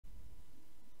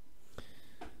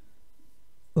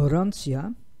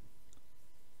Urantia,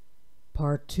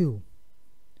 Part 2.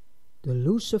 The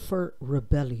Lucifer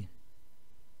Rebellion.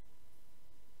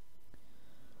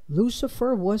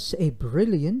 Lucifer was a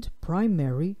brilliant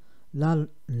primary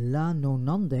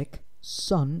Lanonandek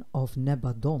son of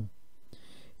Nebadon.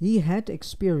 He had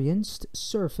experienced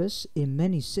service in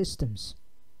many systems,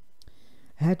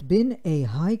 had been a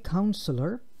high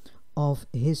counselor of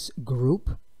his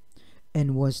group,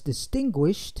 and was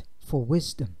distinguished for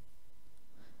wisdom,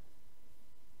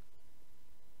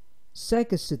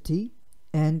 sagacity,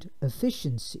 and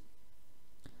efficiency.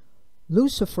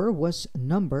 Lucifer was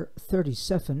number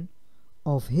 37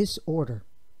 of his order,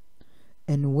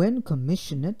 and when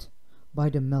commissioned by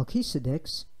the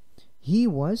Melchizedeks, he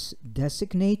was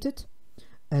designated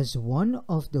as one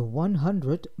of the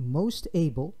 100 most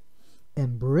able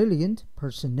and brilliant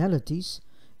personalities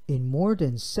in more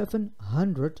than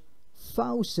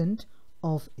 700,000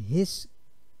 of his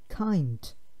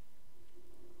kind.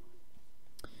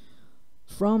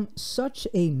 From such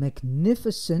a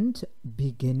magnificent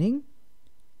beginning,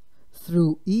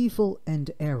 through evil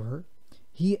and error,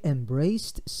 he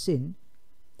embraced sin,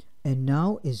 and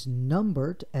now is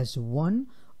numbered as one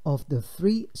of the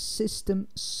 3 system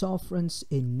sovereigns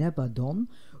in Nebadon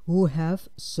who have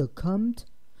succumbed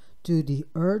to the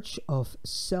urge of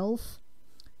self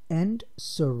and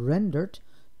surrendered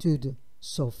to the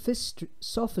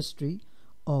sophistry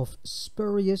of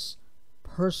spurious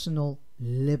personal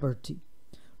liberty,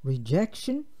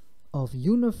 rejection of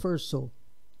universal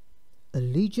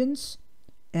allegiance,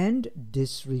 and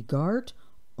disregard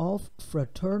of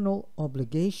fraternal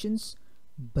obligations,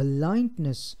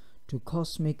 blindness to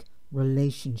cosmic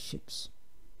relationships.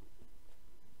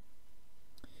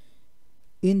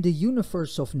 In the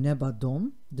universe of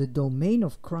Nebadon, the domain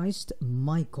of Christ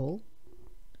Michael,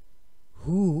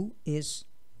 who is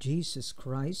Jesus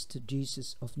Christ,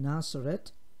 Jesus of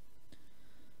Nazareth,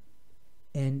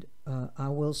 and I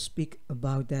will speak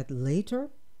about that later,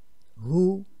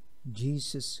 who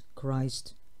Jesus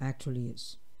Christ actually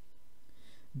is.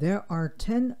 There are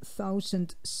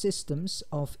 10,000 systems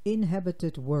of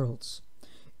inhabited worlds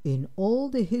in all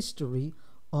the history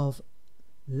of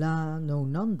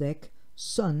Lanonandek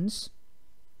sons.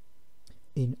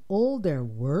 In all their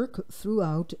work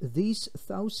throughout these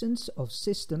thousands of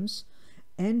systems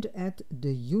and at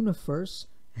the universe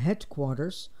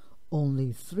headquarters,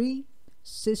 only 3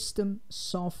 system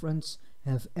sovereigns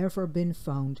have ever been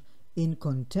found in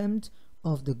contempt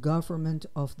of the government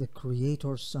of the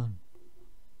Creator Son.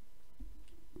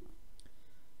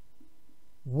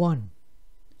 1.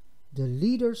 The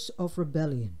leaders of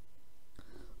rebellion.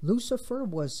 Lucifer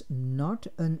was not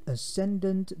an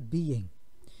ascendant being.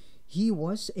 He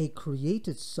was a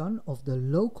created son of the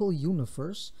local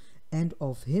universe, and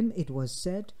of him it was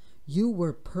said, "You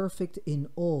were perfect in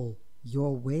all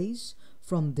your ways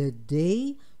from the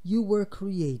day you were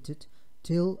created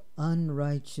till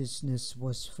unrighteousness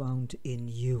was found in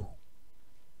you."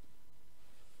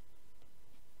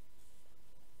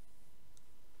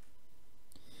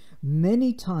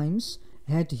 Many times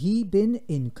had he been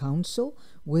in council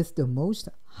with the Most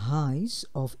Highs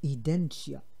of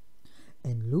Urantia,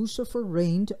 and Lucifer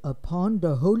reigned upon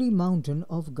the holy mountain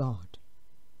of God,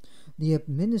 the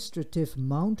administrative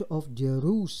mount of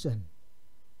Jerusalem,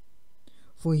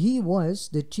 for he was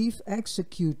the chief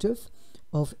executive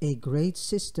of a great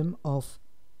system of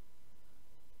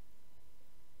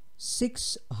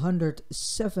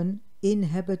 607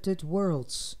 inhabited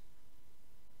worlds.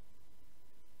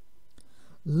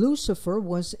 Lucifer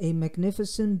was a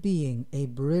magnificent being, a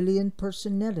brilliant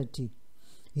personality.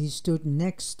 He stood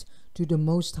next to the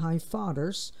Most High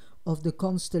Fathers of the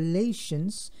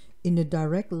constellations in a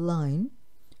direct line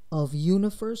of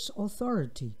universe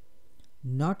authority.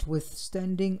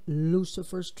 Notwithstanding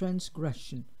Lucifer's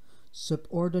transgression,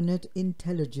 subordinate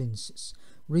intelligences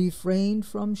refrained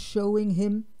from showing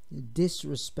him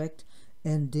disrespect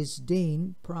and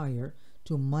disdain prior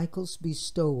to Michael's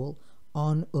bestowal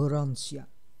on Urantia,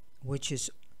 which is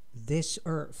this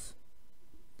earth.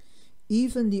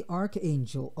 Even the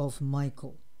archangel of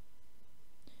Michael,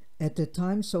 at the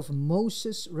times of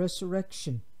Moses'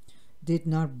 resurrection, did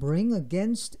not bring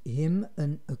against him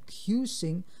an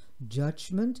accusing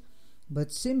judgment,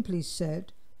 but simply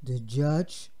said, "The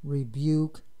judge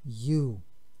rebuke you."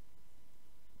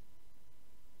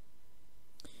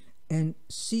 And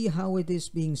see how it is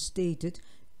being stated,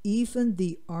 even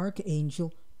the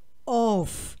archangel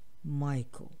of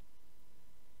Michael.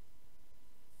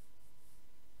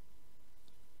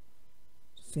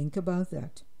 Think about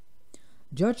that.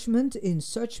 Judgment in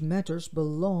such matters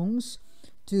belongs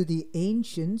to the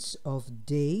Ancients of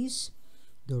Days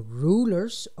the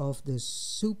rulers of the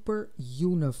super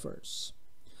universe.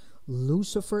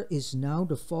 Lucifer is now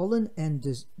the fallen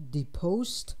and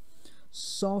deposed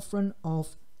sovereign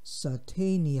of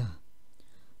Satania.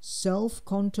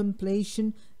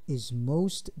 Self-contemplation is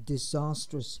most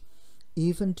disastrous,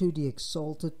 even to the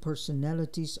exalted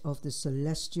personalities of the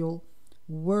celestial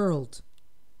world.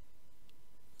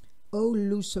 O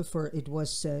Lucifer, it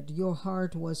was said, your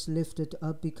heart was lifted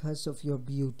up because of your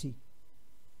beauty.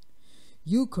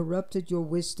 You corrupted your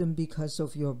wisdom because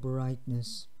of your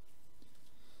brightness.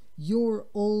 Your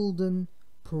olden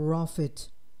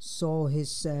prophet saw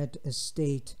his sad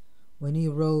estate when he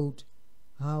wrote,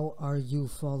 how are you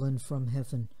fallen from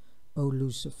heaven, O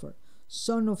Lucifer,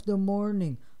 son of the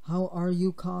morning, how are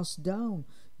you cast down,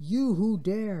 you who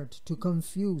dared to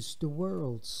confuse the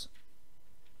worlds.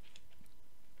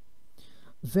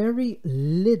 Very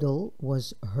little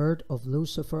was heard of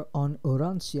Lucifer on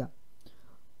Urantia,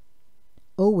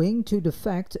 owing to the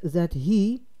fact that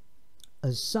he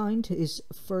assigned his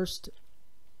first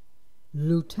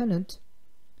lieutenant,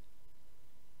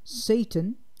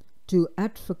 Satan, to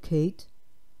advocate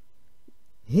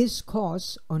his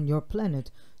cause on your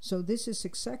planet. So this is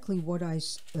exactly what I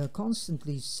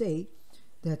constantly say,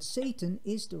 that Satan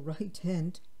is the right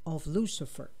hand of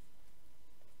Lucifer.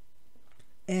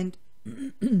 And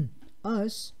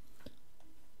us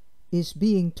is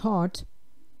being taught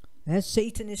as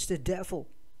Satan is the devil.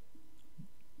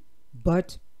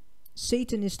 But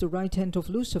Satan is the right hand of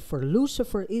Lucifer.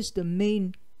 Lucifer is the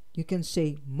main, you can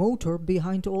say, motor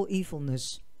behind all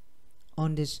evilness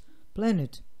on this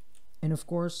planet. And of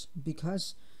course,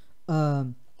 because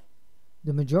the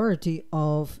majority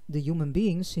of the human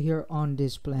beings here on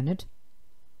this planet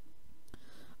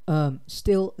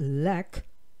still lack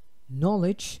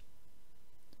knowledge,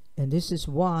 and this is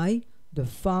why the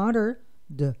Father,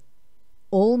 the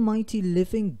Almighty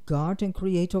living God and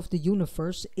Creator of the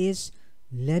universe, is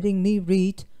letting me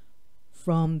read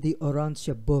from the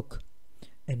Urantia book.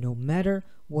 And no matter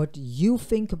what you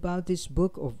think about this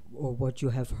book, or what you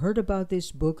have heard about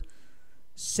this book,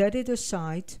 set it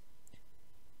aside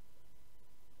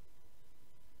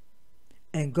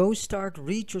and go start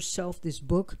read yourself this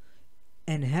book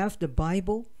and have the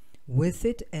Bible with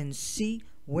it and see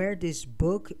where this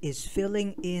book is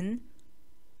filling in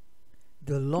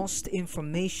the lost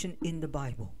information in the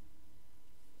Bible.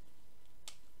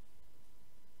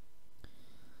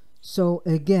 So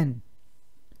again,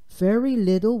 very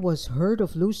little was heard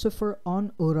of Lucifer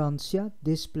on Urantia,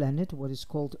 this planet, what is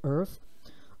called Earth,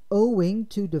 owing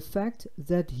to the fact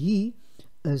that he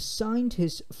assigned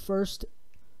his first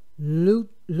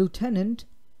lieutenant,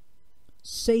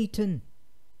 Satan,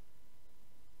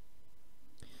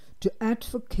 to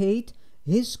advocate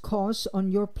his cause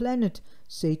on your planet.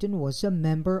 Satan was a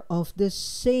member of the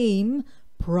same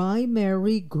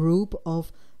primary group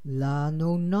of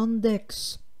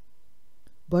Lanonondex,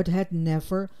 but had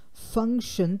never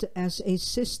functioned as a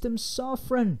system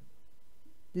sovereign.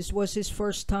 This was his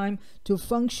first time to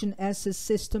function as a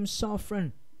system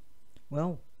sovereign.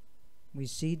 Well, we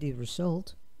see the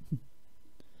result.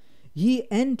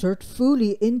 He entered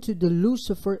fully into the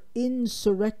Lucifer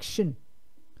insurrection.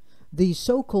 The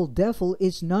so-called devil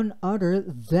is none other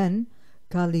than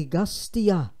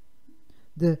Caligustia,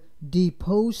 the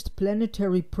deposed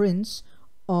planetary prince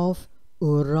of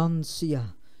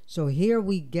Urantia. So here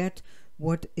we get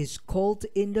what is called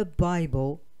in the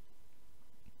Bible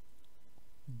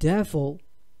devil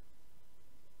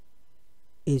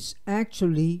is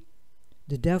actually,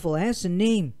 the devil has a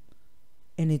name,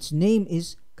 and its name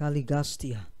is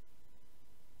Caligustia.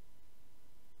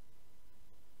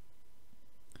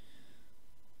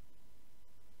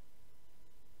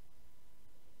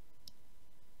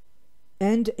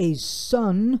 And a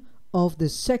son of the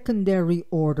secondary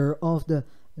order of the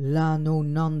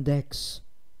Lanonondex.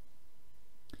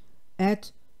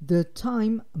 At the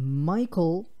time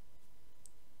Michael,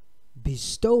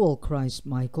 bestowal Christ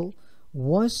Michael,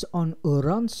 was on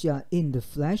Urantia in the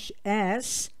flesh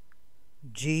as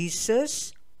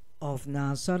Jesus of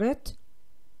Nazareth.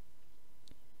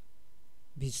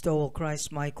 Bestowal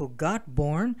Christ Michael got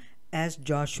born as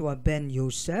Joshua ben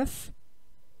Yosef,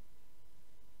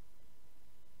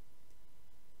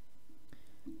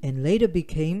 and later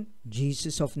became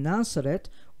Jesus of Nazareth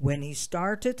when he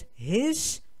started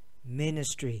his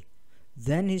ministry.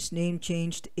 Then his name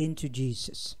changed into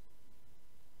Jesus.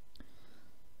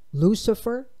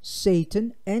 Lucifer,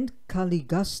 Satan, and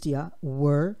Caligustia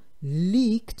were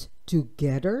leagued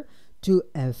together to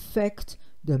effect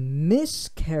the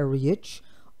miscarriage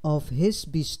of his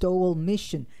bestowal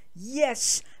mission.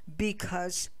 Yes,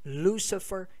 because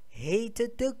Lucifer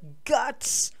hated the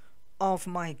guts of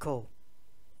Michael.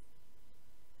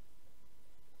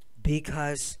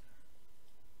 because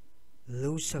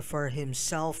Lucifer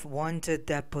himself wanted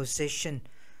that position.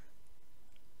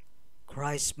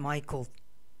 Christ Michael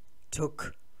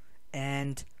took,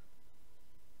 and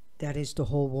that is the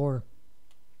whole war.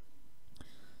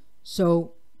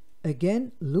 So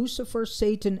again, Lucifer,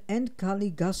 Satan, and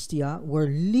Caligustia were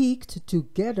leagued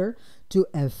together to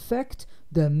effect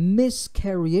the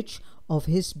miscarriage of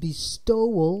his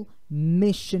bestowal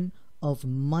mission of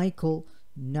Michael,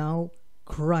 now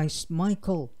Christ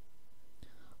Michael.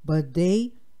 But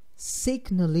they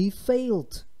signally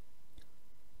failed.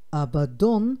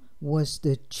 Abaddon was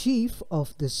the chief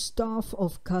of the staff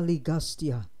of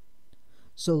Caligustia.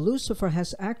 So Lucifer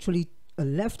has actually a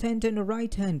left hand and a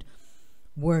right hand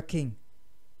working.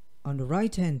 On the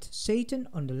right hand Satan,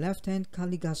 on the left hand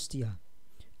Caligustia.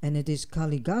 And it is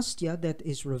Caligustia that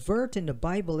is referred in the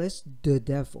Bible as the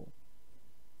devil.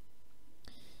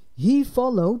 He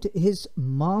followed his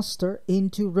master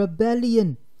into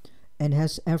rebellion and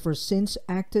has ever since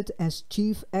acted as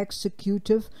chief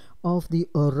executive of the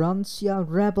Urantia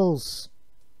rebels.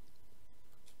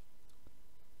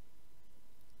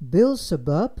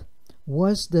 Beelzebub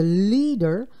was the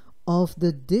leader of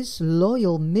the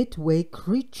disloyal midway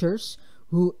creatures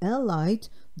who allied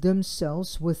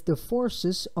themselves with the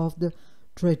forces of the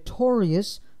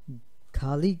traitorous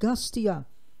Caligustia.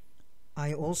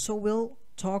 I also will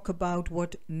talk about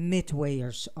what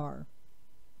midwayers are.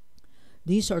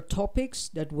 These are topics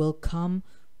that will come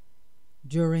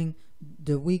during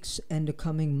the weeks and the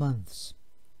coming months.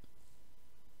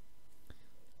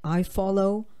 I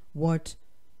follow what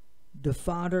the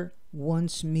Father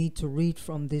wants me to read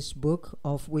from this book,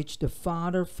 of which the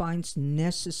Father finds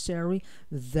necessary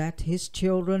that his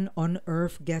children on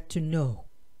earth get to know.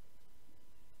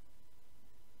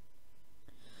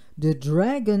 The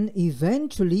dragon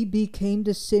eventually became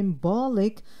the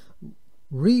symbolic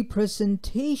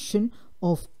representation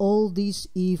of all these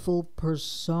evil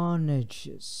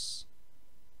personages.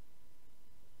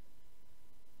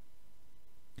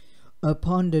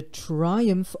 Upon the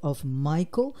triumph of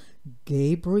Michael,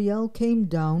 Gabriel came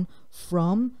down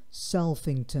from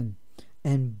Selfington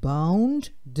and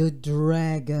bound the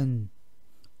dragon,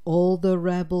 all the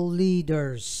rebel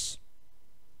leaders,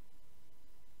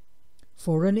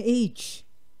 for an age.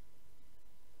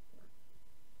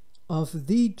 Of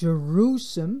the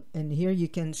Jerusalem, and here you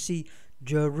can see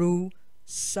Jerusalem.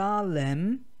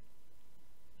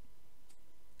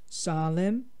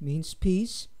 Salem means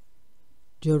peace.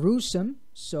 Jerusalem,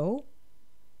 so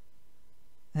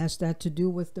has that to do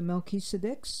with the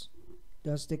Melchizedeks?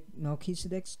 Does the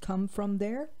Melchizedeks come from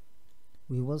there?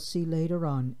 We will see later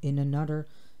on in another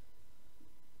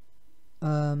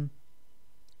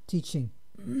teaching.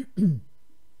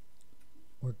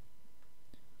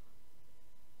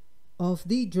 Of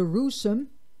the Jerusalem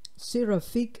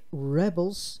seraphic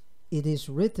rebels it is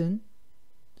written,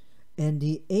 and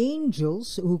the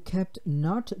angels who kept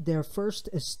not their first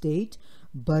estate,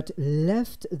 but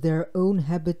left their own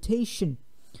habitation,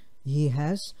 he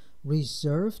has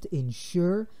reserved in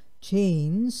sure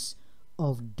chains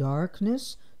of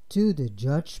darkness to the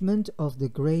judgment of the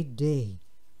great day.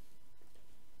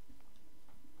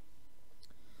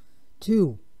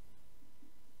 2.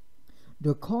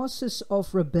 The causes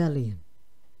of rebellion.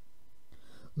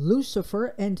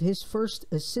 Lucifer and his first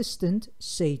assistant,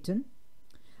 Satan,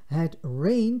 had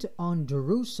reigned on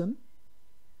Jerusalem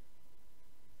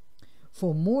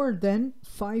for more than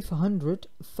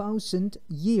 500,000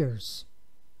 years,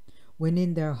 when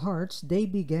in their hearts they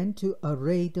began to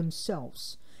array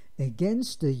themselves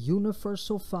against the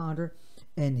universal Father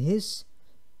and his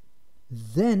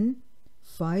then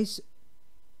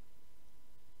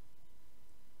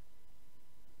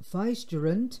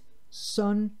vicegerent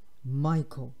son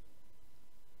Michael.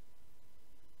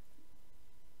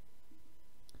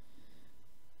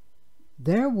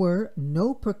 There were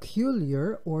no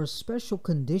peculiar or special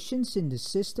conditions in the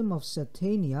system of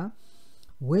Satania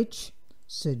which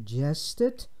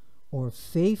suggested or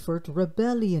favored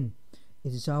rebellion.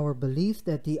 It is our belief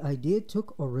that the idea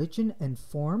took origin and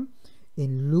form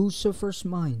in Lucifer's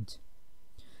mind,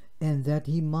 and that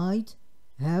he might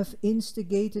have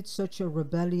instigated such a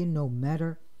rebellion no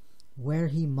matter where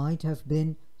he might have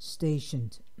been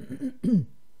stationed.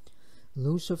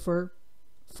 Lucifer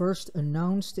first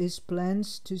announced his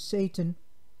plans to Satan,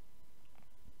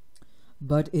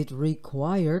 but it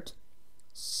required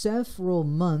several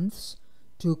months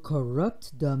to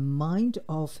corrupt the mind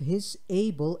of his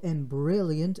able and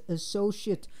brilliant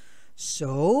associate.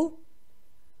 So,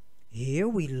 here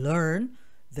we learn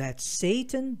that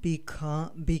Satan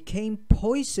became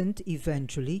poisoned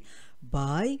eventually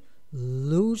by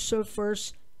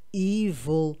Lucifer's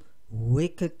evil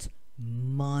wicked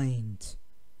mind.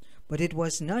 But it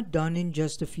was not done in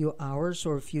just a few hours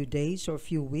or a few days or a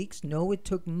few weeks. No, it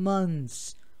took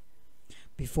months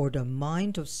before the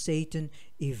mind of Satan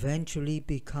eventually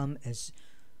become as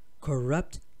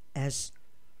corrupt as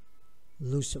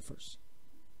Lucifer's.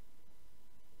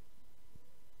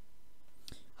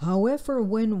 However,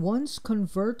 when once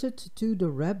converted to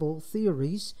the rebel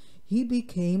theories, he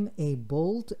became a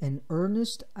bold and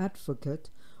earnest advocate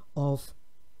of,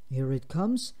 here it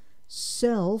comes,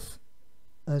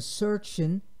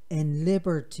 self-assertion and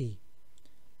liberty.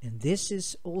 And this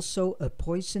is also a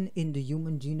poison in the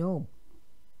human genome.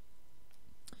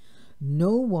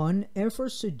 No one ever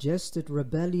suggested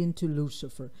rebellion to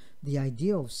Lucifer. The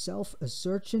idea of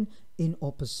self-assertion in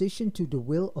opposition to the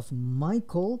will of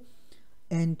Michael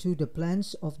and to the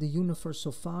plans of the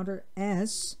Universal Father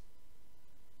as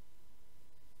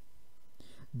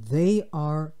they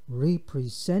are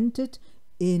represented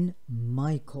in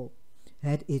Michael,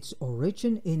 had its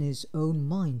origin in his own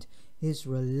mind. His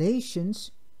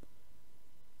relations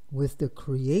with the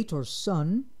Creator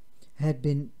Son had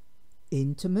been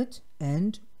intimate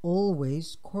and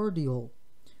always cordial.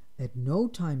 At no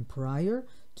time prior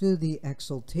to the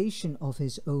exaltation of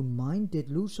his own mind did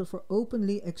Lucifer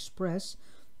openly express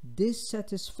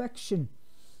dissatisfaction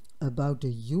about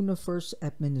the universe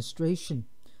administration,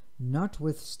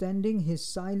 notwithstanding his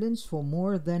silence for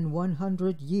more than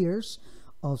 100 years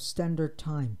of standard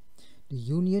time. The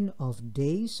union of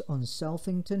days on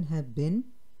Selfington had been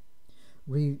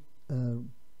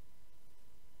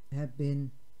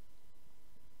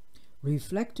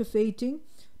reflectivating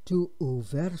to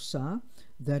Uversa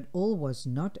that all was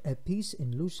not at peace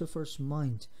in Lucifer's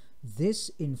mind. This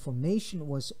information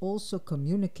was also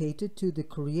communicated to the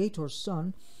Creator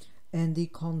Son and the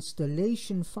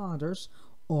constellation fathers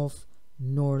of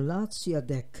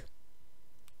Norlatiadek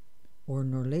or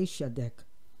Norlatiadek.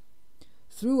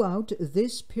 Throughout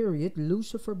this period,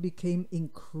 Lucifer became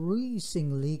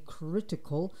increasingly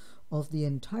critical of the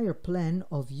entire plan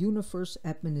of universe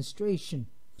administration,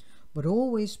 but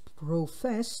always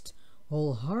professed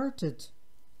wholehearted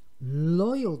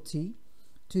loyalty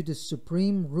to the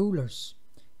supreme rulers.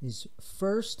 His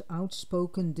first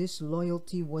outspoken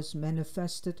disloyalty was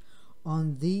manifested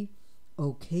on the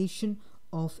occasion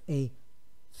of a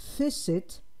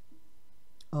visit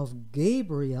of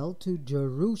Gabriel to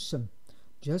Jerusalem,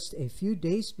 just a few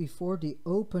days before the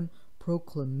open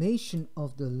proclamation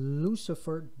of the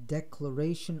Lucifer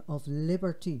Declaration of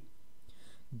Liberty.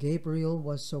 Gabriel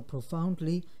was so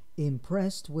profoundly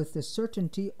impressed with the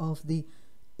certainty of the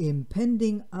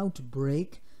impending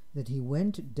outbreak that he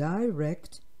went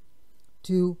direct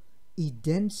to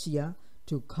Edencia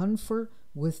to confer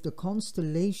with the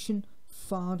constellation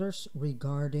fathers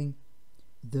regarding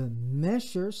the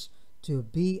measures to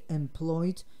be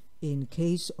employed in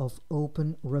case of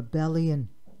open rebellion.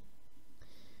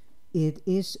 It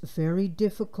is very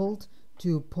difficult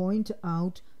to point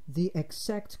out the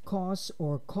exact cause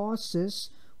or causes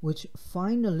which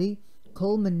finally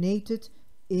culminated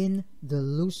in the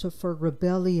Lucifer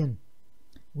rebellion.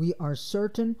 We are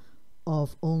certain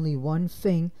of only one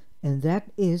thing, and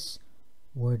that is,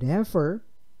 whatever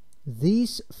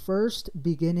these first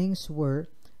beginnings were,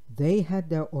 they had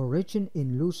their origin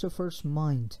in Lucifer's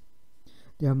mind.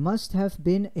 There must have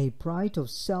been a pride of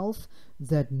self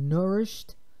that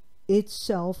nourished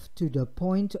itself to the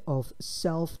point of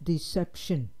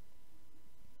self-deception.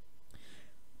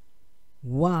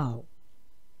 Wow.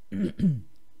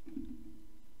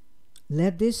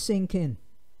 Let this sink in.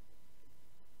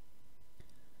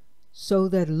 So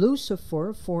that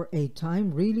Lucifer for a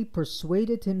time really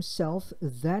persuaded himself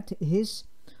that his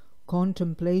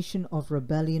contemplation of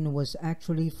rebellion was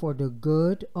actually for the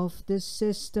good of the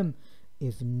system,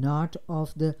 if not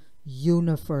of the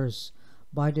universe.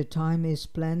 By the time his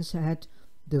plans had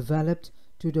developed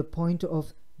to the point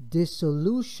of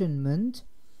disillusionment,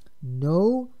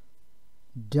 no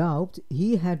doubt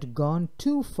he had gone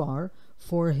too far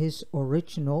for his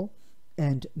original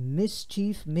and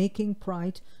mischief-making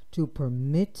pride to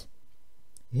permit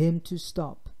him to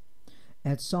stop.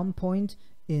 At some point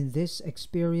in this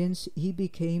experience, he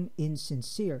became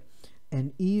insincere,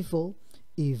 and evil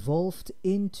evolved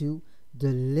into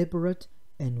deliberate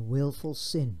and willful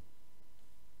sin.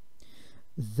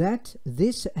 That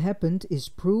this happened is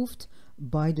proved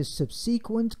by the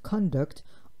subsequent conduct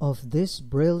of this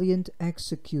brilliant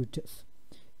executive.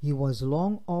 He was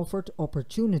long offered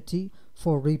opportunity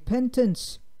for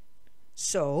repentance.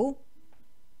 So,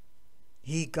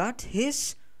 he got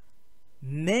his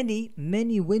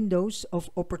many windows of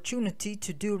opportunity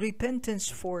to do repentance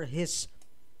for his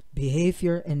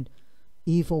behavior and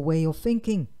evil way of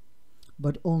thinking.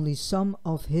 but only some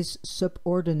of his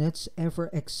subordinates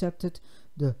ever accepted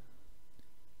the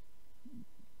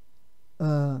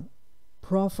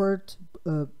proffered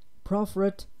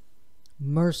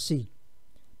mercy.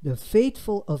 The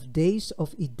faithful of days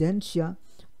of Urantia,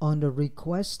 on the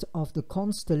request of the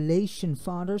constellation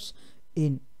fathers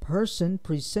in person,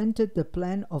 presented the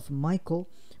plan of Michael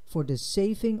for the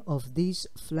saving of these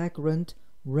flagrant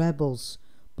rebels,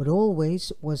 but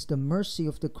always was the mercy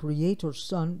of the Creator's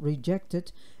Son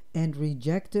rejected, and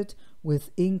rejected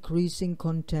with increasing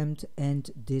contempt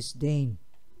and disdain.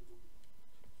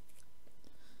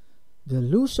 The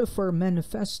Lucifer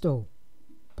Manifesto,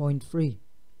 point 3.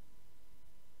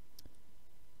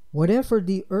 Whatever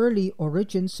the early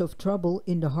origins of trouble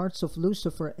in the hearts of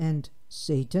Lucifer and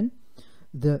Satan,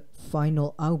 the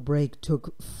final outbreak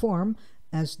took form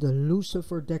as the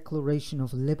Lucifer Declaration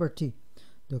of Liberty.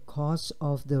 The cause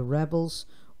of the rebels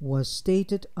was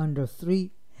stated under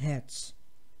 3 heads.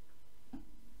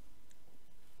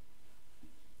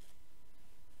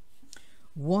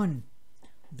 1.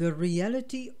 The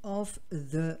reality of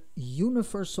the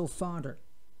Universal Father.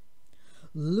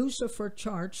 Lucifer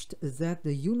charged that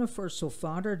the Universal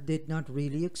Father did not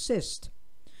really exist,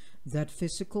 that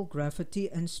physical gravity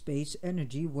and space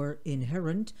energy were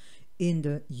inherent in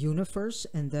the universe,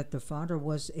 and that the Father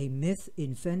was a myth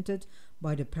invented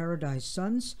by the Paradise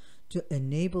Sons to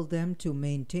enable them to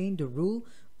maintain the rule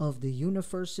of the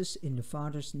universes in the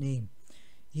Father's name.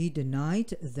 He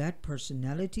denied that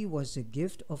personality was a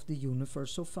gift of the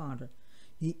Universal Father.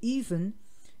 He even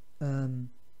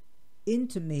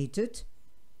intimated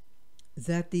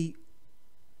that the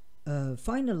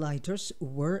finalizers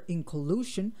were in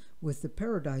collusion with the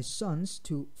Paradise Sons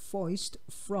to foist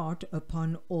fraud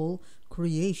upon all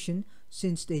creation,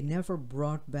 since they never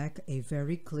brought back a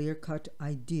very clear-cut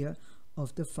idea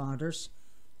of the Father's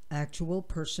actual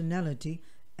personality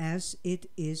as it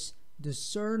is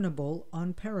discernible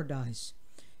on Paradise.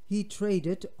 He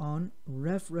traded on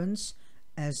reverence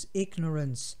as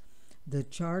ignorance. The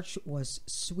charge was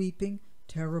sweeping,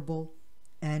 terrible,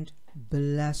 and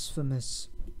blasphemous.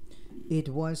 It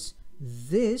was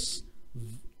this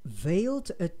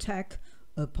veiled attack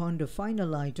upon the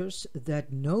finalizers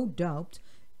that no doubt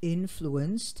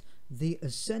influenced the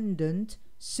ascendant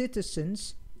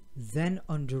citizens then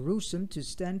on Jerusalem to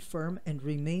stand firm and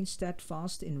remain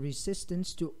steadfast in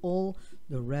resistance to all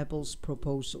the rebels'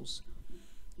 proposals.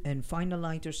 And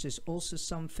finalizers is also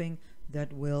something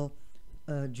that will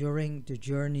during the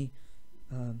journey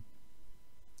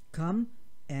come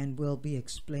and will be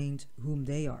explained whom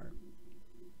they are.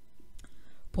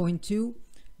 Point 2.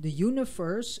 The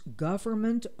universe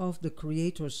government of the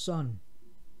Creator's Son,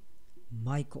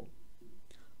 Michael.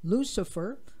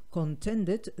 Lucifer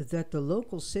contended that the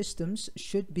local systems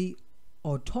should be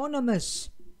autonomous.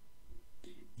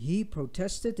 He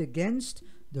protested against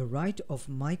the right of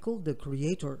Michael, the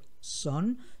Creator's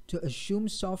Son, to assume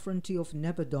sovereignty of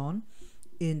Nebadon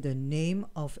in the name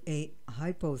of a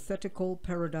hypothetical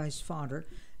Paradise Father,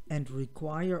 and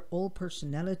require all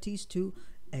personalities to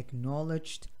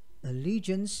acknowledge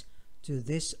allegiance to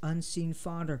this unseen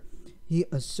Father. He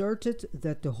asserted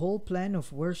that the whole plan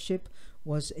of worship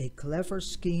was a clever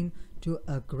scheme to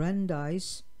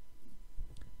aggrandize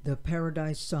the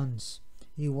Paradise Sons.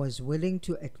 He was willing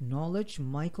to acknowledge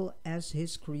Michael as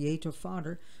his Creator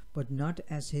Father, but not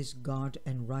as his God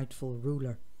and rightful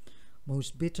ruler.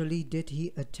 Most bitterly did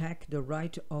he attack the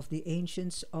right of the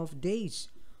Ancients of Days,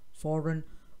 foreign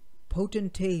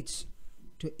potentates,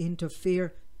 to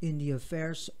interfere in the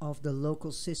affairs of the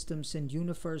local systems and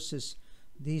universes.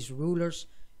 These rulers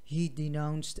he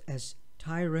denounced as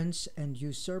tyrants and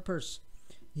usurpers.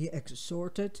 He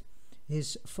exhorted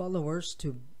his followers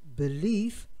to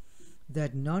believe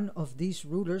that none of these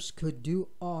rulers could do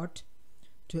aught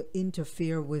to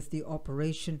interfere with the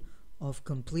operation of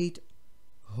complete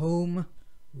home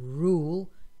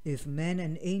rule if men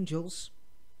and angels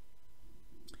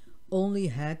only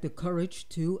had the courage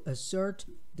to assert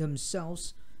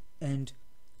themselves and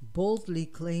boldly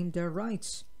claim their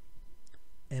rights.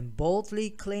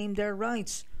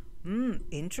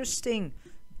 Interesting.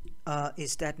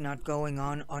 Is that not going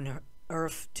on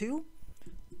Earth too?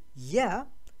 Yeah,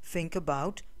 think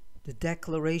about the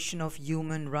Declaration of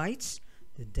Human Rights,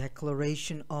 the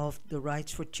Declaration of the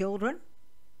Rights for Children.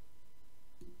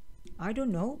 I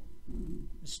don't know.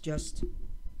 It's just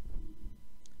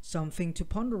something to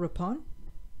ponder upon.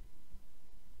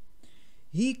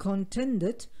 He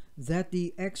contended that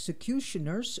the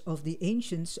executioners of the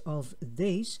Ancients of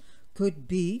Days could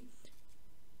be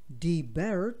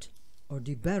debarred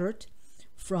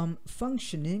from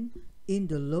functioning in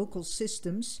the local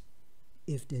systems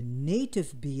if the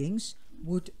native beings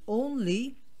would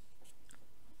only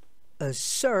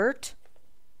assert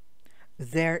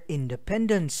their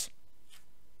independence.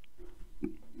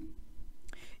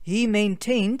 He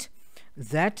maintained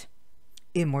that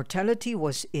immortality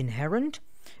was inherent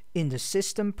in the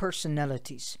system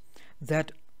personalities,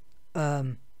 that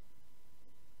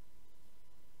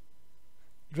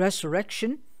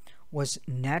resurrection was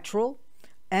natural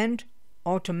and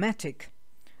automatic,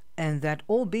 and that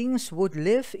all beings would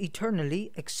live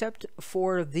eternally except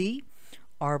for the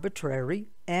arbitrary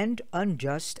and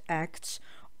unjust acts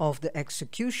of the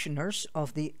executioners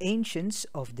of the Ancients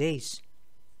of Days.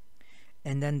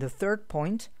 And then the third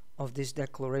point of this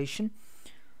declaration,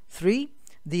 3.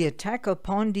 The attack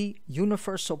upon the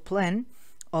universal plan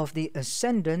of the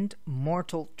ascendant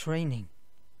mortal training.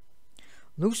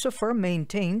 Lucifer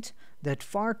maintained that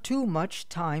far too much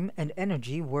time and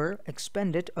energy were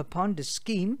expended upon the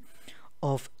scheme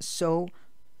of so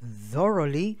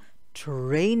thoroughly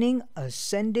training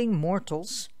ascending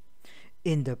mortals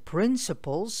in the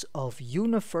principles of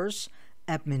universe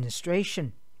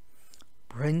administration,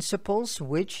 principles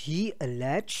which he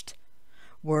alleged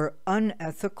were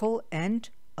unethical and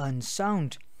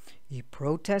unsound. He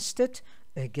protested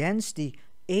against the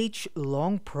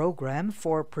age-long program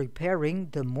for preparing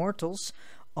the mortals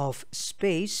of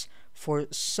space for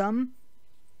some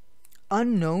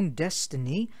unknown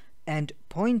destiny, and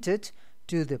pointed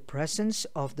to the presence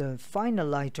of the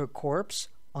Finaliter corpse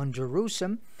on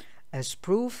Jerusalem as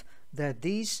proof that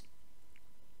these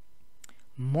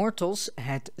mortals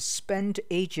had spent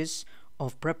ages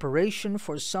of preparation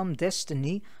for some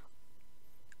destiny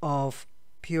of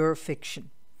pure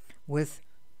fiction. With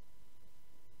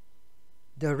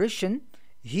derision,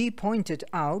 he pointed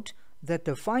out that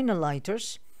the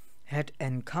Finaliters had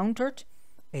encountered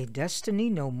a destiny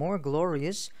no more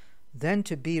glorious than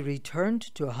to be returned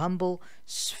to humble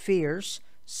spheres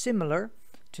similar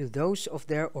to those of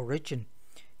their origin.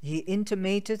 He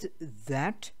intimated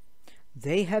that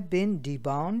they had been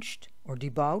debauched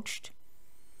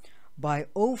by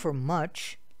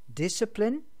overmuch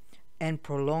discipline and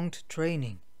prolonged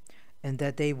training, and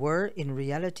that they were in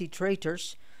reality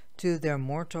traitors to their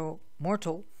mortal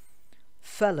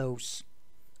fellows,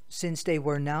 since they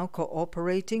were now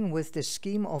cooperating with the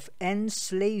scheme of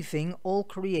enslaving all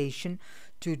creation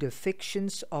to the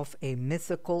fictions of a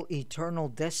mythical eternal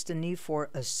destiny for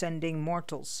ascending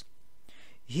mortals.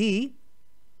 He,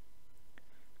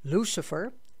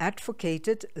 Lucifer,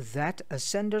 advocated that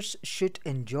ascenders should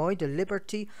enjoy the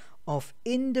liberty of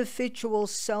individual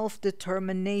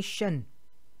self-determination.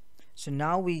 So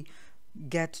now we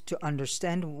get to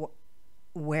understand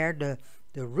where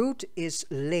the root is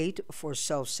laid for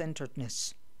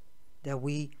self-centeredness that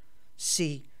we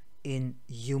see in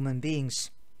human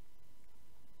beings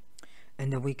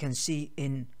and that we can see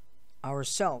in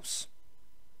ourselves.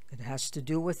 It has to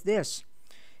do with this.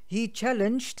 He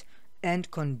challenged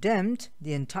and condemned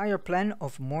the entire plan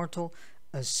of mortal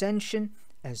ascension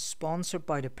as sponsored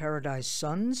by the Paradise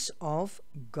Sons of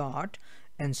God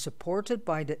and supported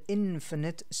by the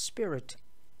Infinite Spirit.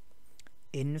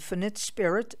 Infinite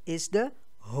Spirit is the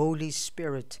Holy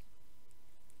Spirit.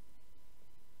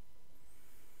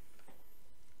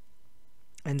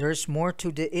 And there's more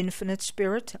to the Infinite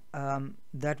Spirit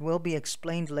that will be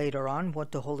explained later on,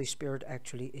 what the Holy Spirit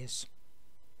actually is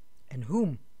and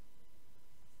whom.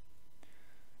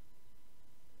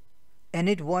 And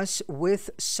it was with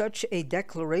such a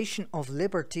declaration of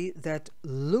liberty that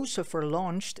Lucifer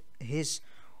launched his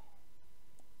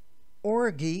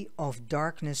orgy of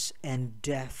darkness and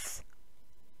death.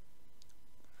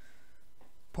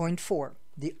 Point 4.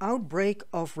 The outbreak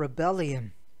of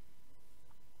rebellion.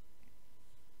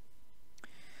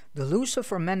 The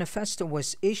Lucifer Manifesto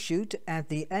was issued at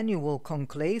the annual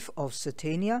conclave of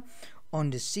Satania on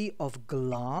the Sea of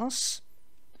Glass,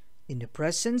 in the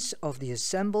presence of the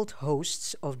assembled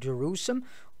hosts of Jerusalem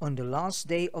on the last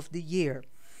day of the year,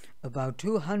 about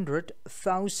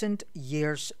 200,000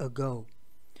 years ago.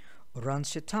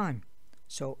 Urantia time,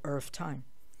 so earth time.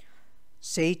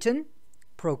 Satan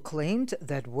proclaimed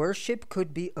that worship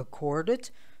could be accorded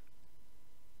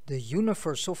the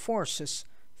universal forces,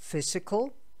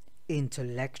 physical,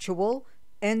 intellectual,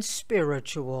 and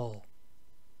spiritual,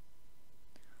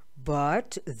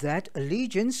 but that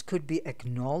allegiance could be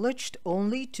acknowledged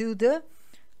only to the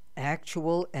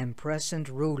actual and present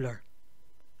ruler,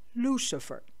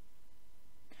 Lucifer,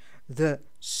 the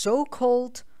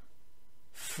so-called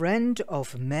friend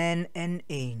of men and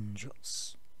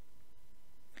angels,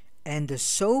 and the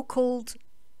so-called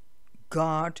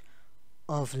God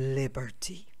of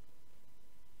liberty.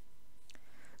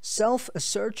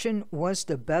 Self-assertion was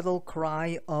the battle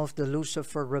cry of the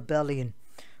Lucifer rebellion,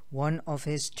 one of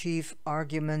his chief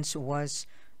arguments was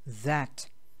that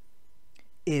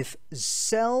if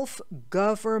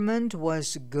self-government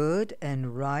was good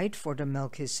and right for the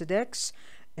Melchizedeks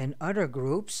and other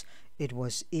groups, it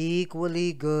was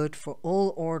equally good for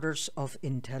all orders of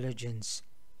intelligence.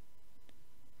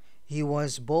 He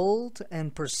was bold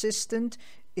and persistent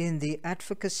in the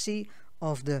advocacy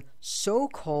of the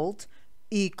so-called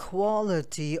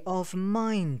equality of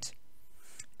mind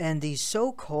and the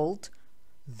so-called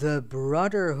the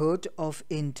brotherhood of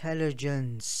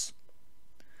intelligence.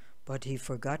 But he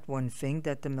forgot one thing,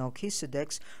 that the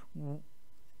Melchizedeks,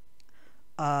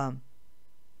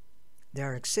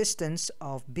 their existence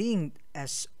of being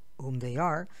as whom they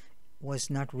are, was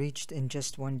not reached in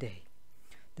just one day.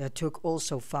 That took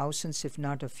also thousands, if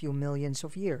not a few millions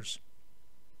of years.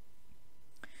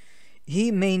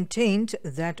 He maintained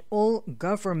that all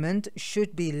government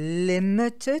should be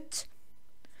limited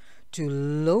to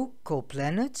local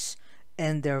planets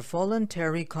and their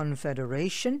voluntary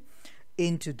confederation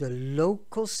into the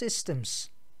local systems.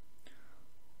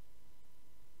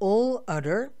 All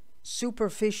other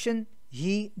supervision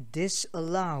he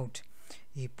disallowed.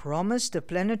 He promised the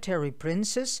planetary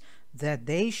princes that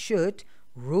they should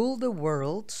rule the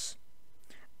worlds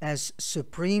as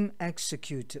supreme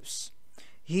executives.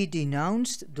 He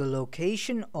denounced the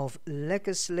location of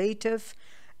legislative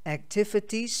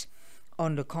activities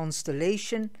on the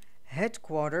constellation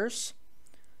headquarters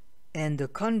and the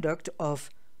conduct of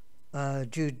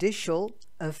judicial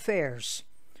affairs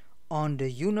on the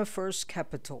universe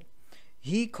capital.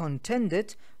 He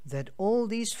contended that all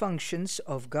these functions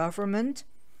of government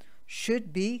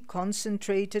should be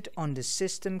concentrated on the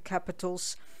system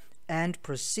capitals, and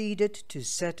proceeded to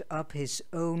set up his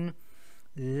own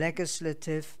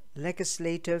legislative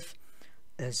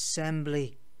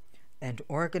assembly and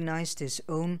organized his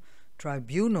own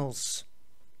tribunals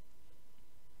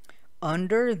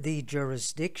under the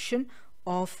jurisdiction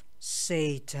of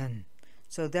Satan.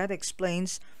 So that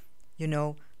explains,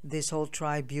 this whole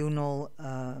tribunal,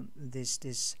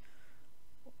 this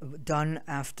done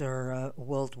after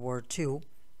World War II.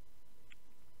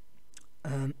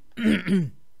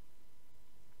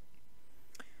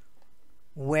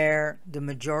 Where the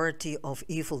majority of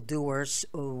evildoers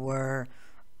were,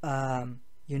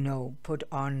 put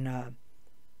on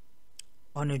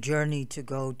a journey to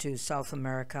go to South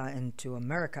America and to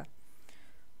America.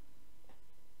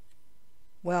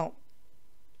 Well,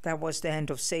 that was the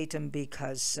hand of Satan,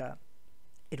 because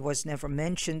it was never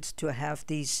mentioned to have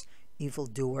these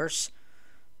evildoers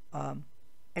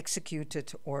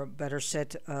executed, or better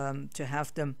said, to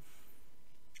have them,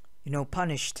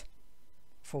 punished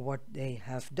for what they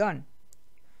have done.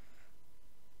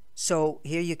 So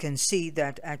here you can see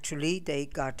that actually they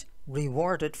got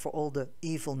rewarded for all the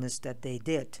evilness that they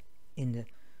did in the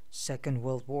Second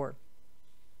World War.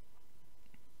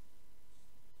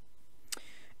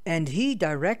 And he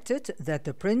directed that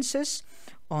the princes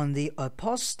on the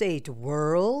apostate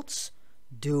worlds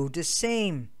do the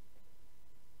same.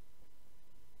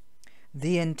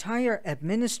 The entire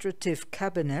administrative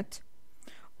cabinet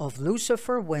of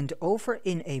Lucifer went over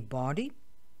in a body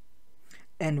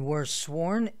and were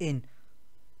sworn in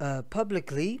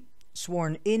publicly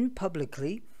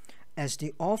as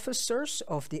the officers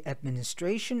of the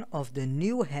administration of the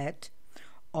new head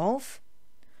of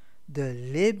the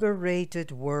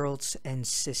liberated worlds and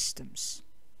systems.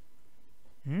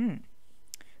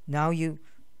 Now you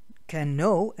can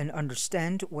know and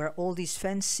understand where all these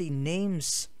fancy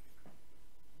names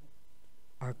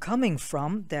are coming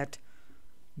from that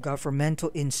governmental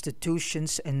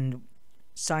institutions and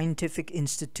scientific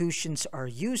institutions are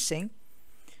using.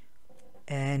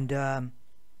 And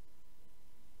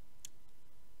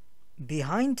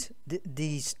behind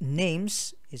these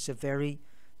names is a very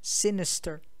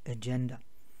sinister agenda.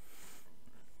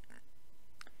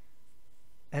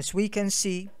 As we can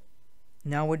see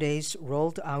nowadays,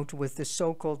 rolled out with the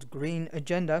so-called green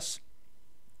agendas,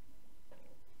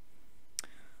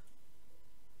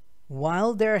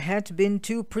 while there had been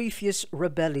 2 previous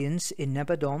rebellions in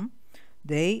Nebadon,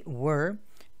 they were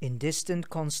in distant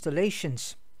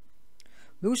constellations.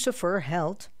 Lucifer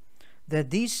held that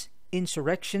these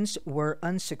insurrections were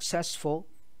unsuccessful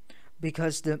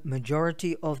because the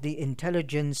majority of the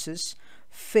intelligences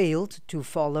failed to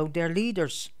follow their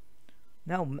leaders.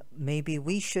 Now, maybe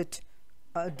we should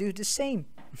do the same.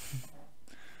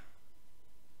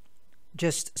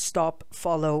 Just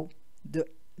follow the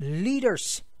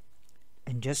leaders,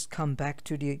 and just come back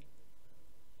to the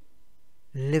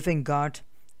living God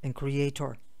and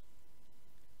Creator.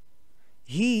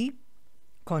 He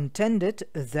contended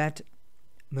that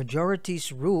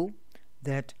majorities rule,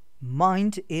 that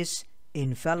mind is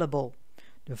infallible.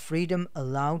 The freedom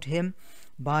allowed him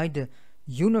by the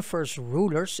universe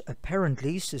rulers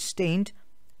apparently sustained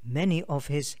many of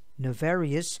his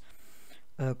nefarious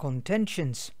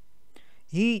contentions.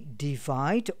 He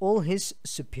defied all his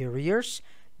superiors,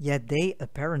 yet they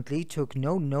apparently took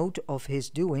no note of his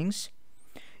doings.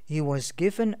 He was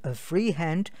given a free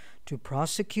hand to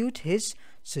prosecute his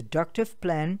seductive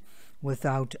plan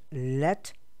without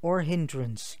let or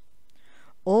hindrance.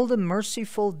 All the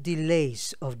merciful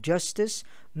delays of justice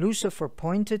Lucifer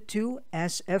pointed to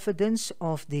as evidence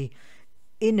of the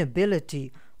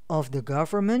inability of the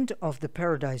government of the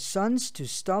Paradise Sons to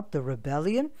stop the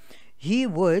rebellion. He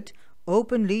would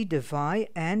openly defy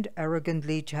and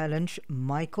arrogantly challenge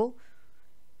Michael,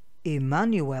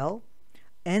 Emmanuel,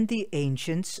 and the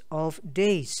Ancients of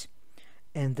Days,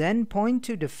 and then point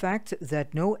to the fact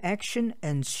that no action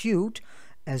ensued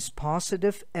as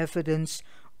positive evidence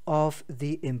of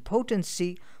the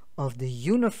impotency of the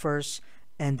universe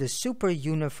and the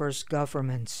super-universe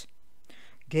governments.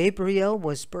 Gabriel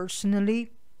was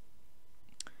personally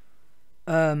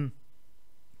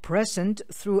present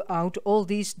throughout all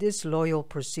these disloyal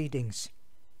proceedings,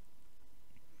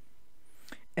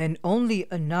 and only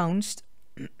announced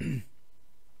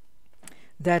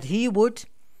that he would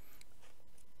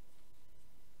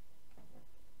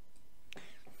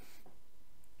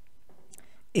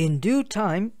in due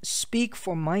time speak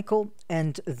for Michael,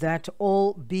 and that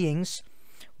all beings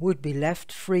would be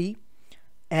left free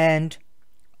and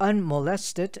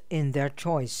unmolested in their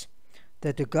choice,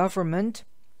 that the government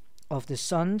of the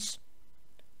sons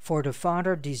for the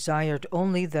Father desired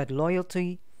only that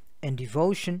loyalty and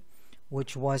devotion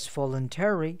which was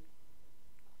voluntary,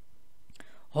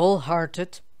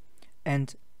 wholehearted,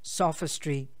 and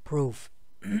sophistry-proof.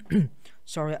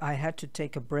 Sorry, I had to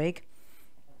take a break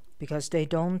because they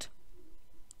don't,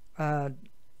 the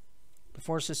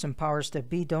forces and powers that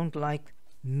be don't like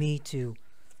me to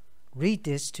read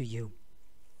this to you.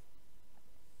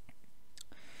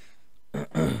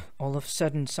 All of a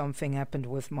sudden something happened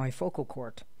with my vocal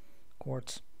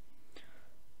cords.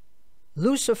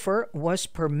 Lucifer was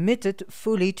permitted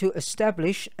fully to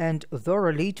establish and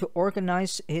thoroughly to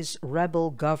organize his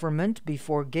rebel government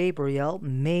before Gabriel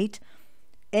made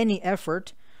any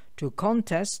effort to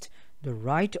contest the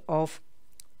right of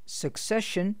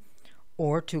succession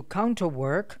or to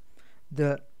counterwork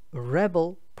the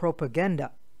rebel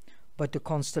propaganda. But the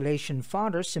constellation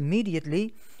fathers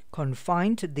immediately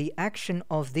confined the action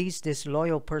of these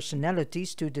disloyal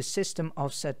personalities to the system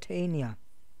of Satania.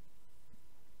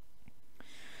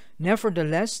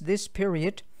 Nevertheless, this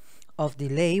period of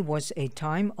delay was a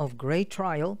time of great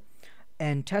trial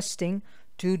and testing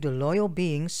to the loyal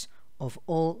beings of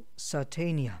all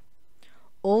Satania.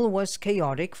 All was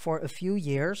chaotic for a few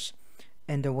years,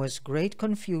 and there was great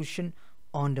confusion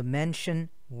on the mentioned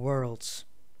worlds.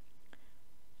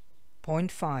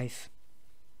 Point 5.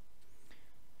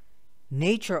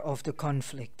 Nature of the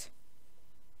conflict.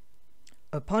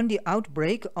 Upon the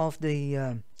outbreak of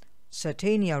the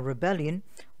Satania rebellion,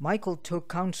 Michael took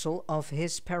counsel of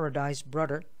his paradise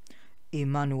brother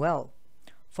Emmanuel.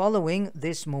 Following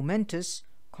this momentous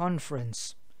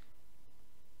conference,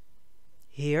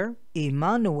 here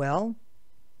Emmanuel,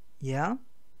 that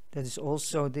is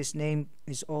also, this name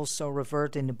is also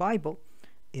revered in the Bible.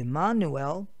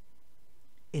 Emmanuel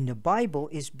in the Bible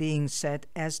is being said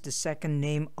as the second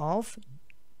name of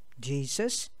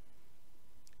Jesus.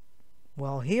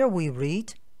 Well, here we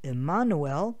read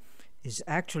Emmanuel is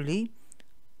actually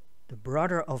the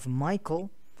brother of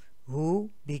Michael,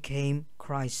 who became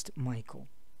Christ Michael.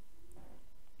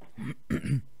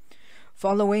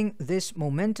 Following this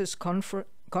momentous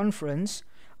conference,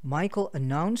 Michael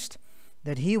announced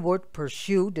that he would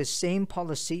pursue the same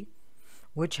policy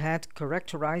which had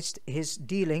characterized his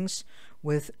dealings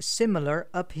with similar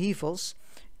upheavals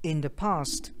in the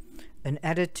past, an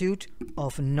attitude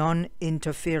of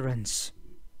non-interference.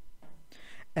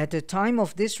 At the time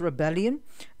of this rebellion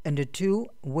and the two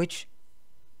which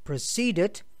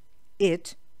preceded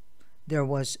it, there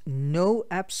was no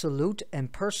absolute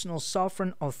and personal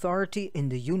sovereign authority in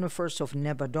the universe of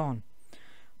Nebadon.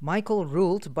 Michael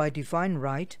ruled by divine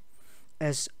right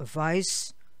as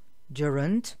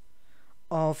vicegerent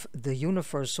of the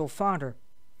universal Father,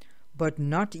 but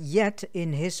not yet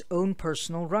in his own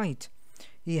personal right.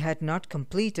 He had not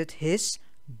completed his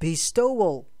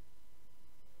bestowal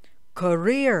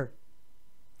career.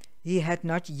 He had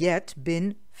not yet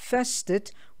been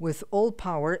vested with all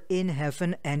power in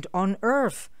heaven and on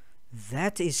earth.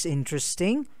 That is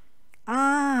interesting.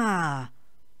 Now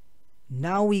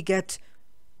we get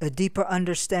a deeper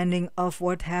understanding of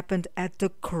what happened at the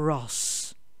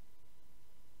cross.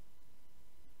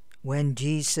 when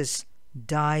Jesus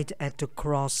died at the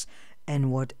cross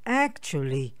and what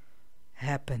actually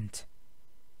happened.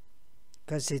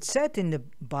 Because it said in the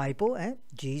Bible,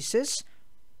 Jesus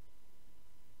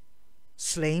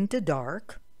slain the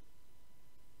dark,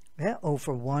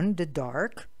 overwon the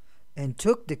dark, and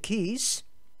took the keys,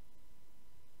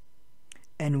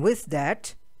 and with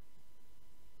that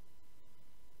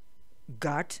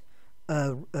got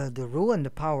the rule and the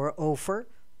power over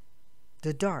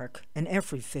the dark and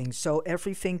everything. So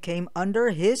everything came under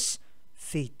his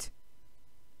feet.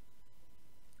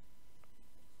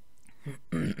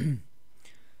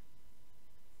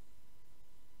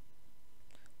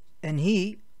 And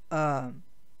he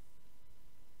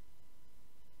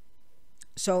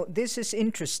so this is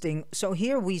interesting. So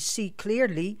here we see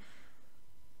clearly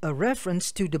a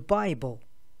reference to the Bible,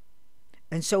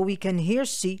 and so we can here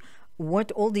see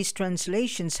what all these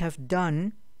translations have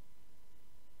done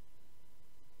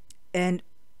and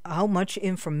how much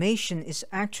information is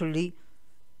actually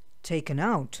taken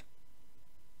out.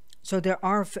 So there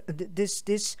are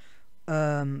this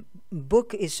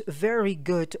book is very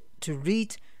good to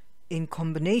read in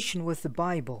combination with the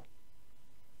Bible,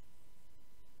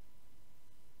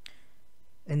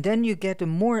 and then you get a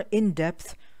more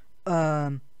in-depth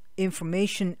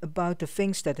information about the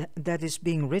things that is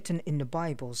being written in the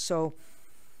Bible. So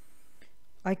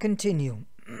I continue.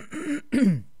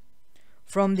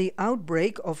 From the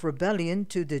outbreak of rebellion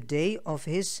to the day of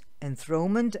his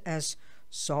enthronement as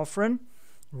sovereign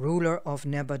ruler of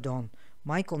Nebadon,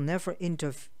 Michael never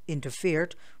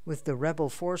interfered with the rebel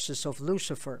forces of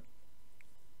Lucifer.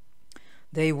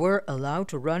 They were allowed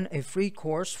to run a free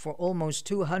course for almost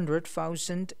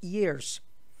 200,000 years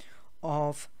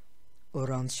of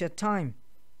Urantia time.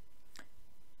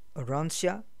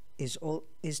 Urantia is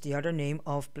the other name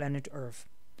of planet Earth.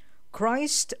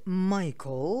 Christ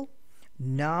Michael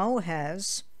now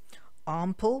has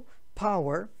ample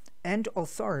power and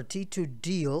authority to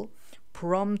deal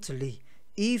promptly,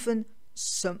 even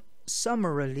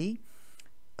summarily,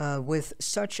 with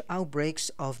such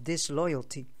outbreaks of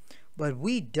disloyalty. But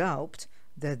we doubt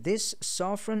that this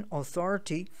sovereign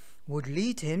authority would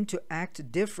lead him to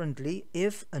act differently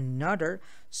if another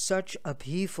such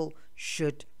upheaval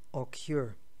should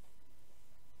occur.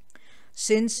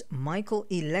 Since Michael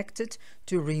elected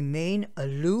to remain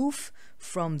aloof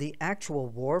from the actual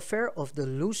warfare of the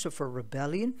Lucifer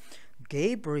rebellion,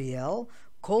 Gabriel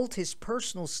called his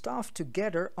personal staff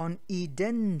together on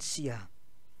Urantia,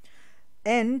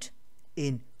 and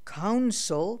in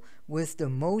council with the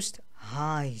Most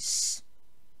Highs,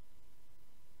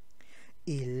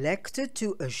 elected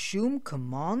to assume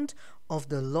command of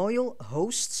the loyal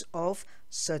hosts of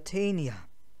Satania.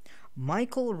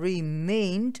 Michael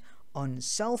remained on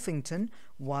Selfington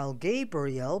while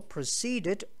Gabriel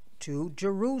proceeded to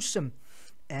Jerusalem,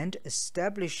 and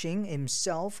establishing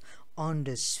himself on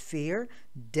the sphere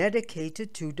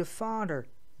dedicated to the Father,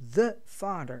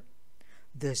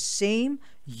 the same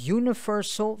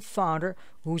universal Father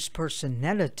whose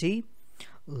personality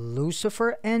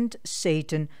Lucifer and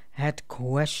Satan had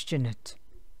questioned.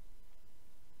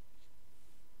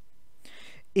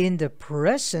 In the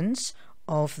presence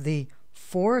of the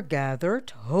foregathered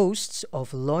hosts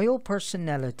of loyal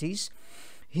personalities,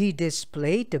 he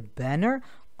displayed the banner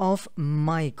of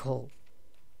Michael,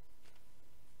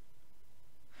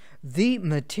 the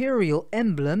material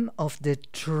emblem of the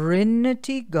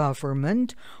Trinity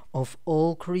government of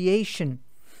all creation.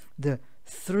 The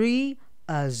three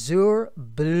azure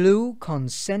blue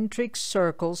concentric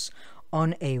circles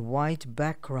on a white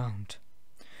background.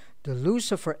 The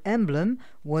Lucifer emblem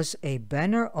was a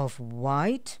banner of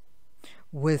white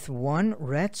with one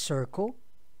red circle,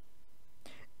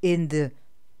 in the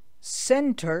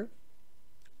center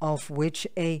of which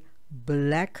a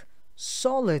black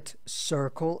solid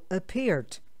circle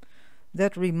appeared.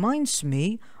 That reminds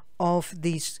me of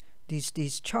these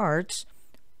charts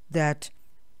that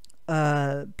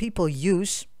people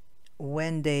use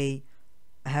when they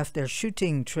have their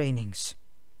shooting trainings.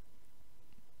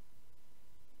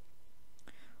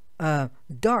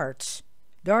 Darts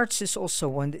is also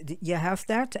one. You have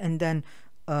that, and then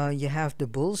you have the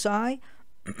bullseye,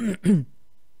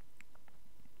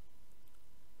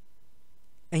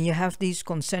 and you have these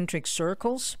concentric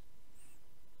circles.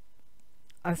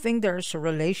 I think there's a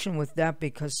relation with that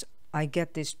because I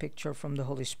get this picture from the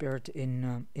Holy Spirit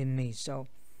in me. So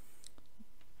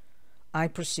I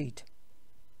proceed.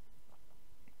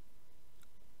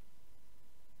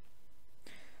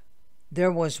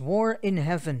 There was war in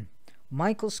heaven.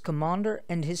 Michael's commander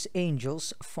and his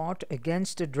angels fought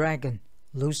against the dragon,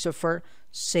 Lucifer,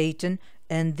 Satan,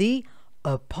 and the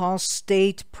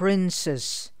apostate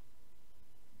princes.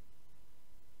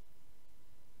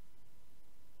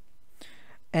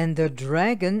 And the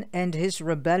dragon and his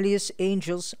rebellious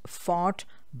angels fought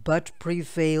but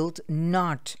prevailed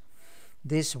not.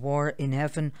 This war in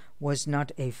heaven was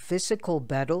not a physical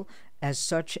battle as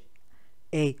such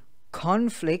a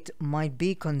conflict might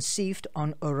be conceived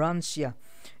on Urantia.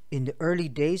 In the early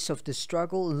days of the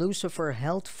struggle, Lucifer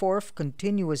held forth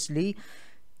continuously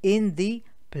in the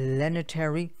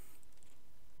planetary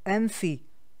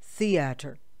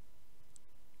amphitheater.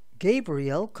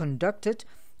 Gabriel conducted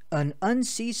an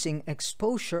unceasing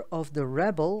exposure of the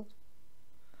rebel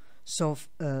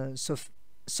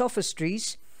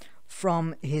sophistries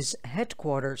from his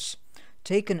headquarters,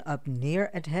 taken up near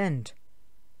at hand.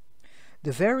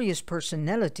 The various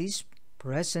personalities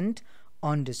present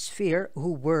on the sphere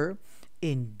who were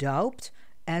in doubt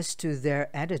as to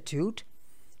their attitude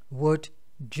would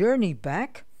journey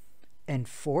back and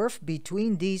forth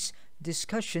between these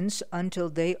discussions until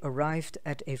they arrived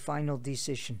at a final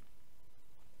decision.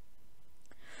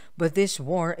 But this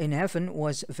war in heaven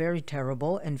was very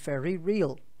terrible and very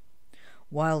real.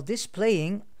 While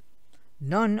displaying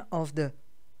none of the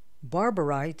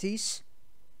barbarities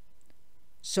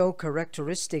so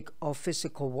characteristic of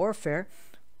physical warfare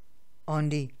on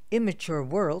the immature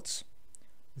worlds,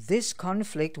 this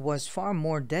conflict was far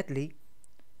more deadly.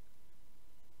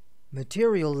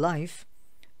 Material life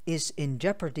is in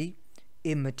jeopardy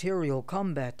in material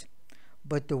combat,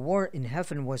 but the war in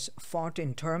heaven was fought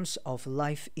in terms of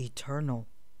life eternal.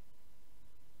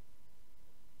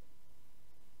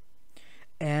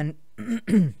 And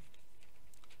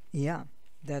yeah,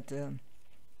 that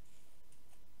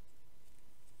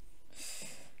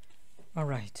all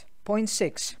right. Point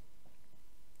 6.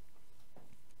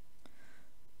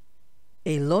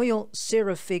 A loyal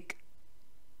seraphic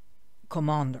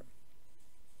commander.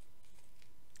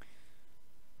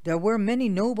 There were many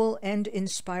noble and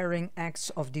inspiring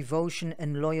acts of devotion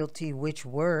and loyalty which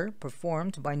were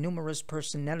performed by numerous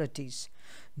personalities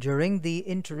during the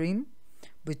interim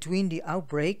between the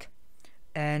outbreak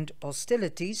and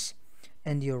hostilities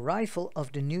and the arrival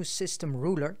of the new system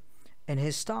ruler and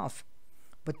his staff.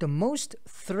 But the most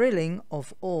thrilling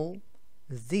of all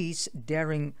these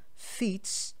daring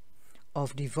feats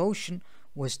of devotion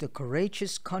was the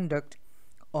courageous conduct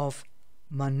of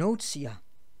Manotia,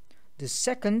 the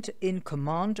second in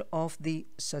command of the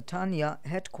Satania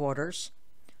headquarters,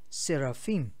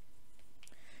 Seraphim.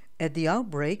 At the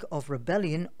outbreak of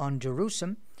rebellion on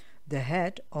Jerusalem, the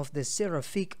head of the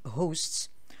seraphic hosts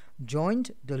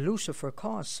joined the Lucifer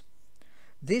cause.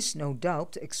 This no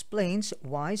doubt explains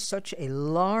why such a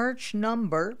large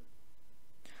number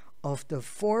of the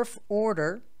fourth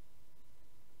order,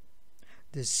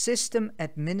 the system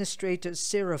administrator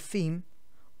Seraphim,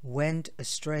 went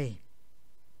astray.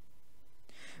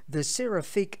 The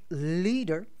seraphic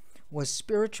leader was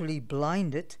spiritually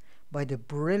blinded by the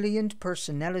brilliant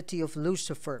personality of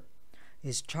Lucifer.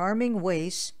 His charming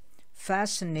ways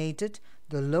fascinated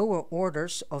the lower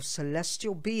orders of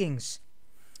celestial beings.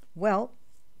 Well,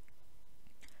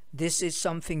 this is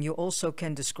something you also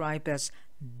can describe as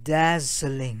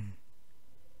dazzling.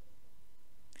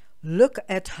 Look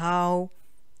at how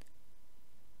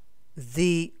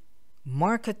the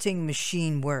marketing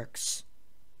machine works.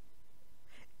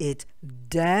 It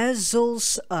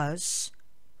dazzles us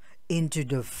into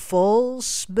the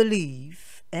false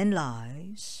belief and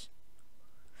lies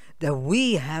that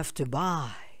we have to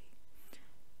buy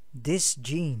this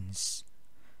jeans,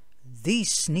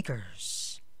 these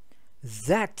sneakers,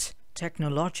 that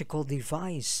technological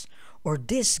device, or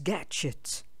this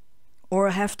gadget, or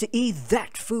have to eat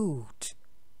that food,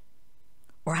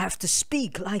 or have to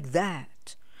speak like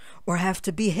that, or have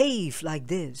to behave like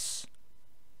this.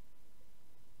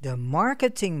 The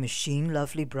marketing machine,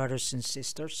 lovely brothers and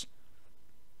sisters,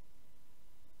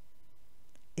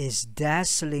 is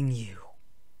dazzling you.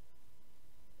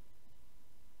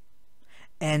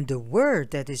 And the word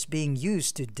that is being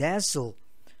used to dazzle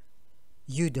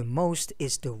you the most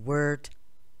is the word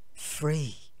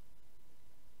free.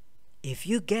 If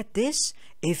you get this,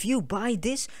 if you buy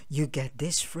this, you get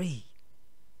this free.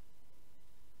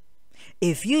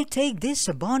 If you take this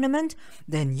abonnement,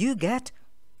 then you get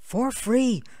for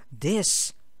free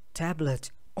this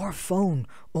tablet or phone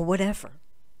or whatever.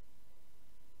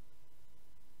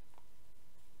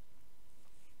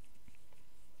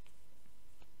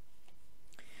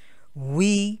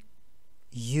 We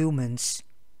humans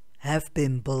have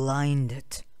been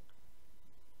blinded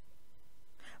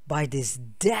by this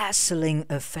dazzling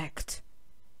effect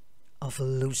of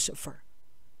Lucifer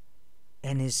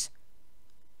and his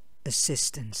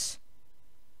assistants,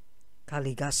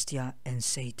 Caligastia and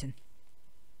Satan.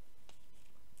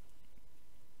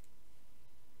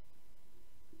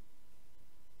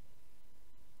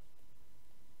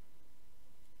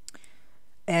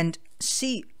 And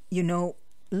see, you know,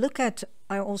 look at,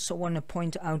 I also want to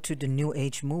point out to the New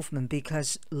Age movement,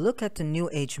 because look at the New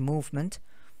Age movement,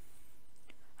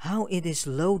 how it is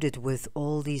loaded with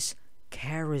all these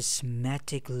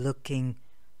charismatic looking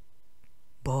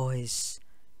boys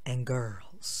and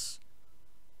girls.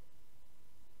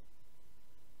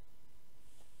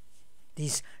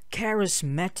 These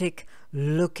charismatic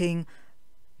looking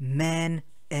men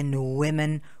and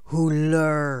women who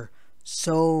lure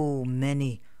so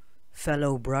many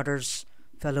fellow brothers,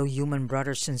 fellow human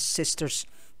brothers and sisters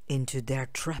into their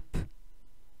trap.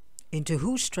 Into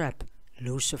whose trap?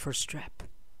 Lucifer's trap.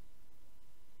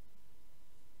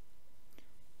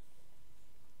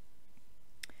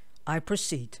 I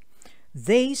proceed.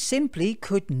 They simply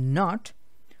could not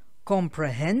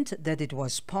comprehend that it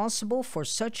was possible for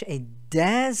such a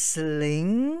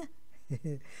dazzling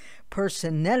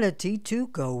personality to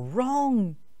go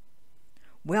wrong.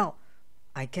 Well,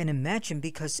 I can imagine,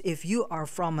 because if you are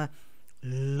from a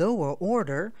lower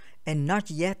order and not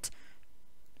yet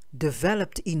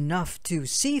developed enough to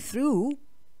see through,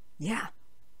 yeah,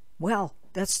 well,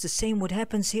 that's the same what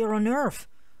happens here on earth.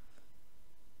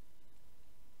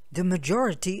 The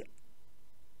majority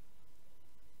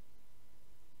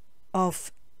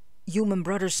of human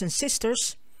brothers and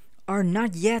sisters are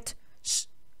not yet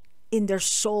in their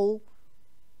soul,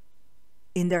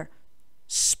 in their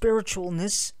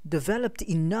spiritualness, developed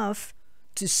enough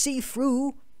to see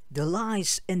through the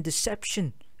lies and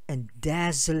deception and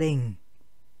dazzling.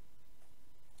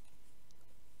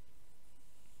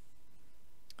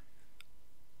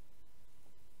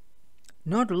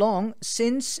 Not long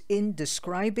since, in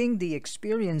describing the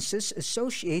experiences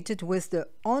associated with the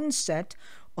onset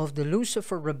of the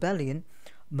Lucifer rebellion,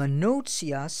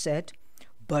 Manotia said,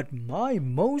 "But my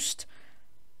most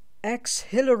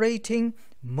exhilarating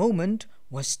moment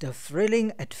was the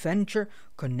thrilling adventure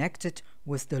connected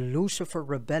with the Lucifer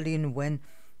rebellion when,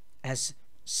 as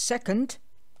second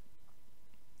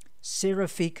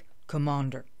seraphic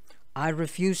commander, I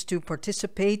refused to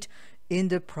participate in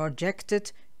the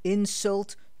projected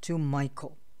insult to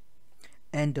Michael,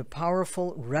 and the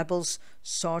powerful rebels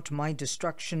sought my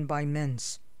destruction by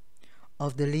means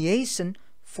of the liaison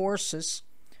forces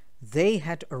they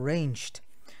had arranged.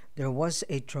 There was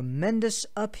a tremendous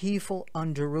upheaval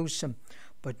on Jerusalem,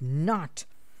 but not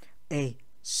a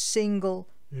single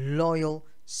loyal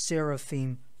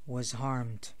seraphim was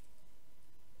harmed.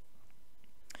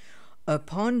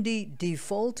 Upon the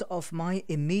default of my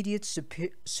immediate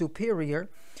superior,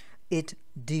 it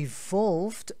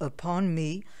devolved upon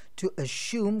me to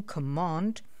assume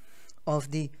command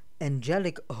of the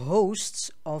angelic hosts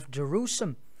of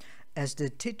Jerusalem as the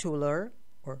titular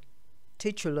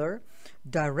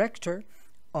director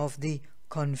of the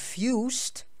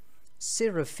confused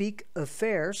seraphic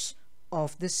affairs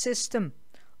of the system.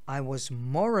 I was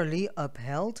morally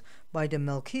upheld by the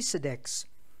Melchizedeks,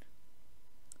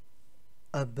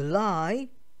 a Bly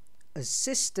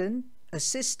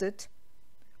assisted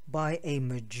by a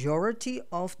majority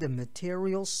of the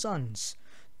material sons,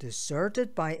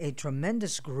 deserted by a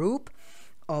tremendous group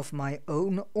of my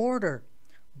own order,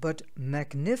 but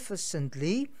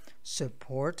magnificently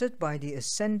supported by the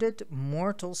ascended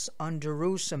mortals on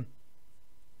Jerusalem.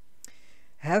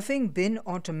 Having been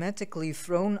automatically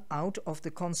thrown out of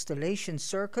the constellation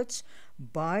circuits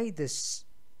by the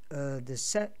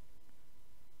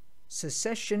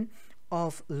secession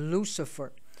of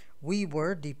Lucifer, we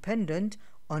were dependent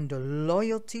on the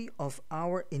loyalty of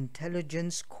our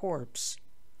intelligence corps,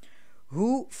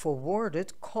 who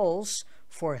forwarded calls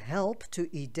for help to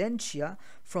Urantia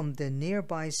from the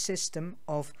nearby system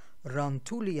of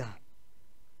Rantulia.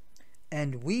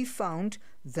 And we found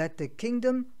that the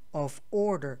kingdom of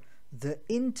order, the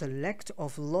intellect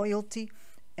of loyalty,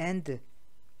 and the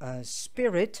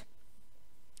spirit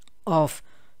of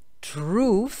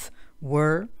truth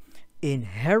were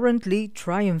inherently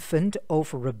triumphant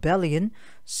over rebellion,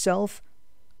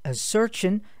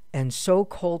 self-assertion, and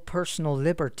so-called personal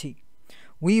liberty.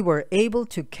 We were able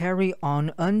to carry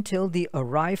on until the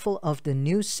arrival of the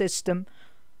new system,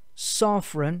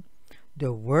 Sovereign,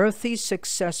 the worthy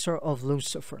successor of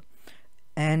Lucifer,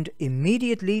 and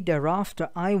immediately thereafter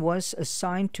I was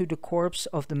assigned to the corps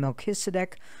of the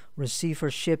Melchizedek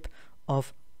receivership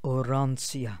of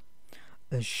Urantia,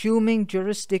 assuming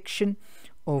jurisdiction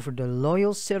over the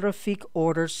loyal seraphic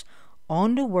orders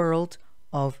on the world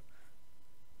of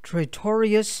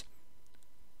Tritorius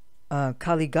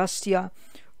Caligastia,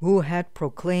 who had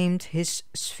proclaimed his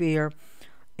sphere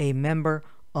a member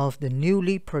of the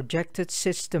newly projected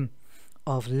system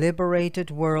of liberated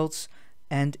worlds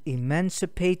and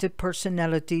emancipated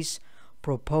personalities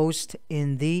proposed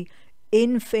in the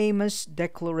infamous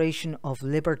Declaration of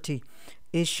Liberty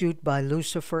issued by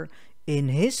Lucifer in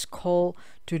his call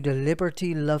to the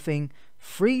liberty-loving,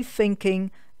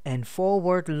 free-thinking, and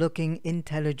forward-looking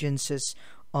intelligences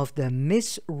of the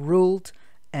misruled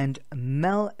and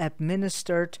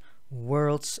maladministered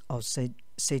worlds of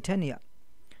Satania.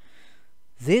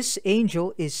 This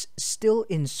angel is still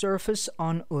in service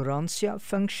on Urantia,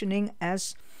 functioning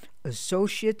as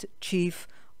associate chief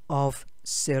of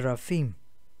Seraphim.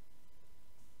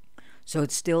 So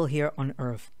it's still here on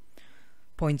earth.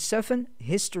 Point 7,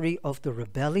 history of the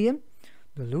rebellion.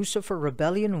 The Lucifer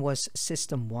rebellion was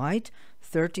system-wide.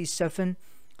 37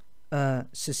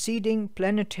 seceding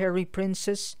planetary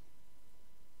princes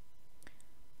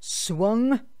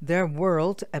swung their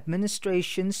world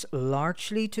administrations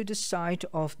largely to the side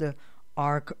of the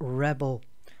arch-rebel.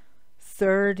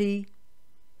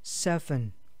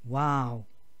 37. Wow.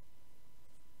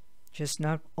 Just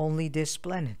not only this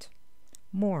planet.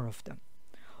 More of them.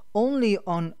 Only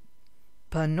on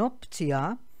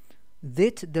Panoptia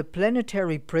did the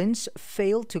planetary prince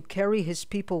fail to carry his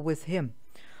people with him.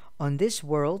 On this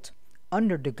world,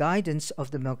 under the guidance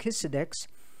of the Melchizedeks,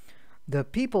 the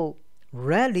people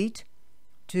rallied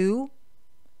to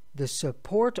the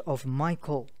support of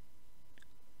Michael.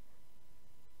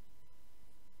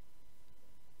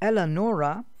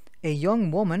 Eleonora, a young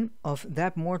woman of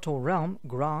that mortal realm,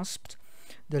 grasped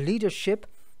the leadership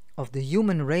of the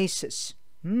human races.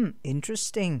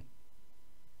 Interesting.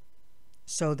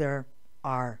 So there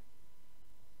are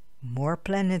more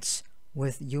planets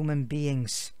with human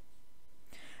beings.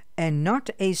 And not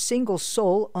a single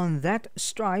soul on that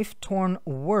strife-torn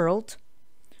world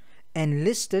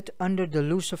enlisted under the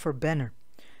Lucifer banner.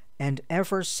 And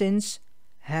ever since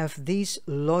have these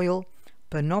loyal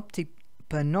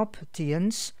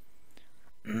Panoptians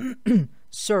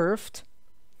served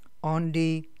on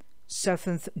the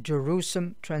 7th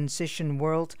Jerusalem transition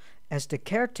world as the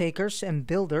caretakers and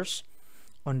builders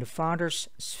on the Father's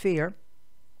sphere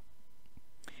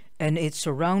and its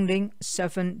surrounding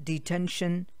 7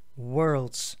 detention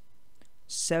worlds.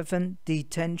 7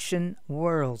 detention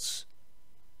worlds.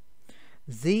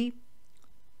 The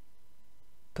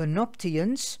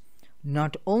Panoptians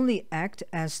not only act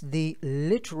as the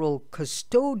literal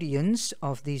custodians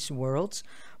of these worlds,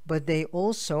 but they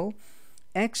also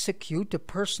execute the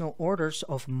personal orders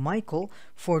of Michael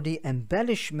for the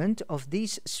embellishment of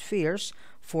these spheres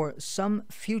for some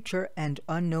future and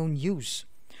unknown use.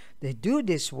 They do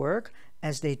this work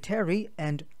as they tarry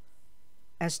en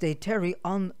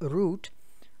route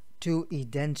to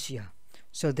Urantia.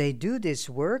 So they do this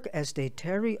work as they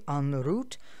tarry en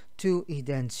route to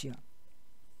Urantia.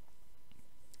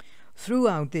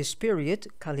 Throughout this period,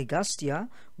 Caligastia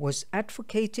was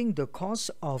advocating the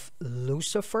cause of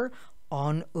Lucifer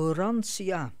on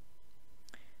Urantia.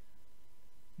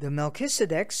 The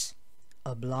Melchizedeks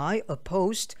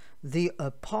opposed the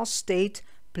apostate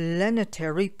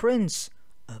planetary prince.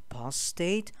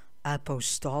 Apostate,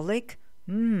 apostolic,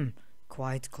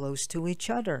 quite close to each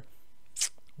other.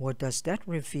 What does that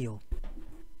reveal?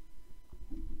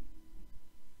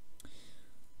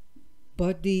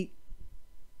 But the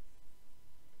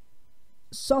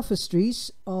sophistries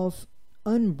of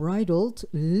unbridled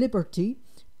liberty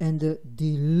and the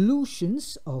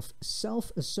delusions of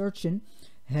self-assertion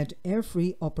had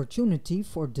every opportunity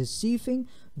for deceiving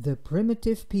the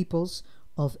primitive peoples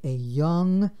of a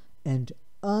young and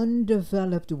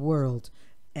undeveloped world.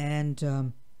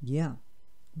 And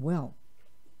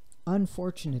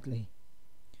unfortunately,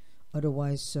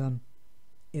 otherwise,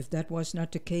 if that was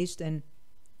not the case, then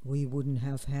we wouldn't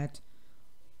have had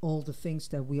all the things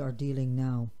that we are dealing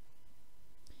now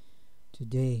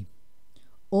today.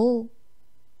 All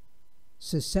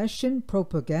secession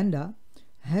propaganda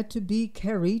had to be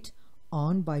carried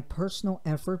on by personal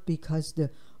effort because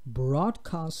the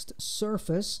broadcast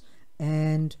service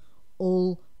and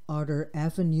all other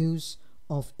avenues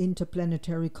of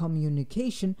interplanetary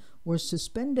communication were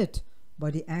suspended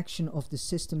by the action of the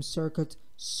system circuit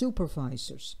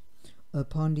supervisors.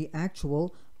 Upon the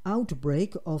actual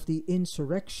outbreak of the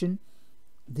insurrection,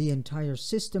 the entire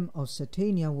system of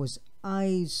Satania was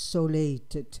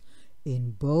isolated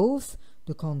in both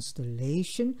the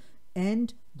constellation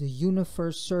and the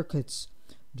universe circuits.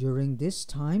 During this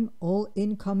time, all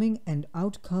incoming and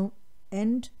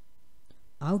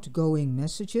outgoing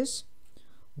messages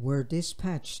were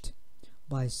dispatched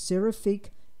by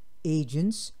seraphic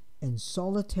agents and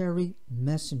solitary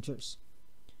messengers.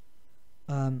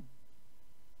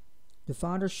 The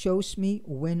Father shows me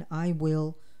when I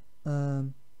will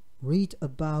read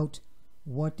about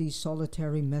what these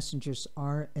solitary messengers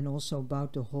are, and also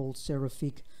about the whole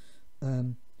seraphic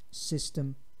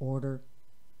system order,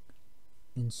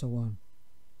 and so on.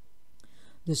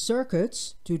 The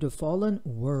circuits to the fallen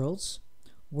worlds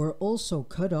were also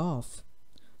cut off,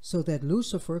 so that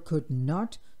Lucifer could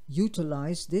not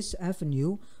utilize this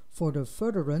avenue for the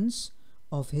furtherance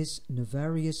of his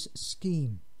nefarious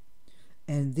scheme.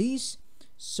 And these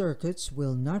circuits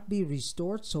will not be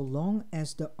restored so long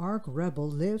as the arch-rebel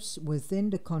lives within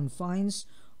the confines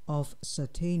of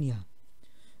Satania.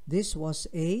 This was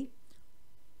a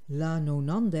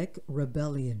Lanonandek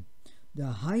rebellion. The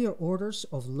higher orders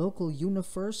of local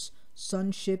universe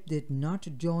sonship did not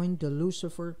join the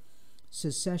Lucifer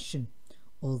secession,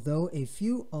 although a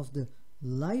few of the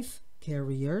life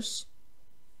carriers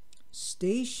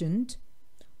stationed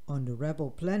on the rebel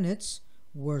planets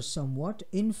were somewhat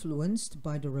influenced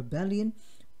by the rebellion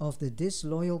of the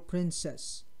disloyal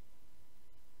princess.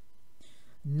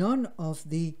 None of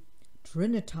the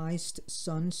trinitized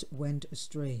sons went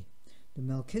astray. The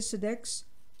Melchizedeks,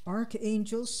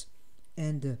 archangels,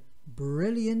 and the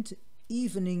brilliant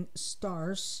evening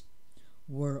stars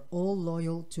were all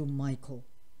loyal to Michael,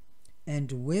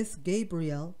 and with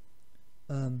Gabriel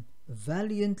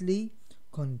valiantly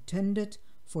contended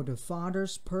for the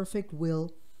Father's perfect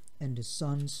will and the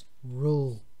Son's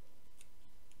rule.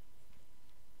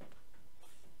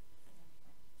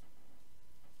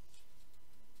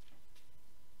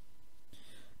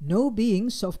 No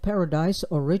beings of paradise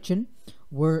origin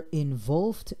were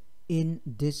involved in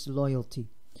disloyalty.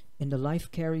 And the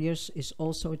life carriers is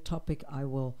also a topic I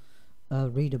will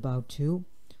read about too,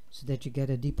 so that you get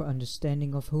a deeper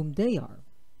understanding of whom they are.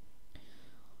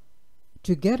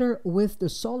 Together with the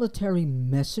solitary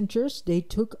messengers, they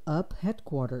took up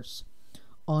headquarters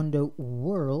on the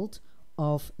world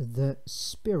of the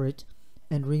spirit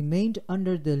and remained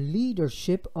under the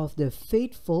leadership of the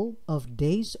faithful of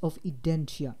days of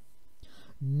Urantia.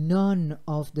 None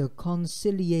of the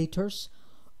conciliators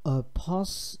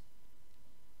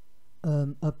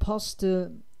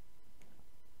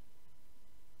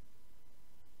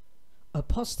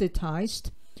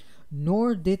apostatized,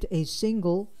 nor did a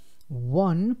single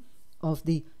one of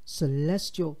the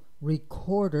celestial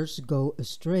recorders go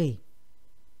astray.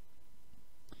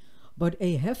 But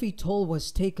a heavy toll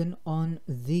was taken on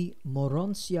the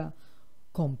Urantia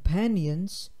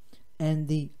companions and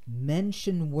the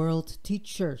mansion world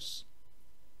teachers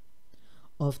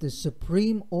of the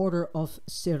supreme order of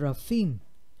seraphim.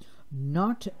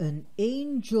 Not an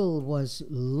angel was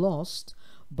lost,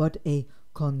 but a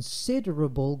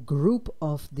considerable group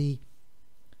of the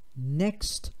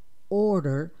next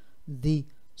order, the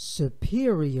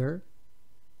superior,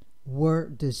 were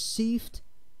deceived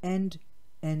and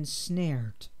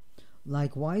ensnared.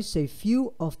 Likewise, a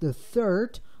few of the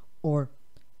third or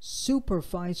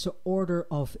supervisor order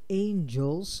of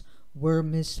angels were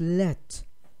misled.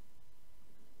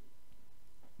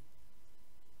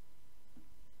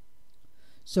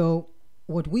 So,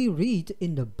 what we read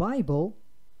in the Bible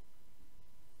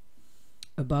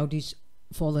about these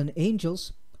fallen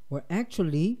angels were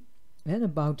actually, and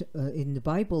about in the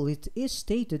Bible it is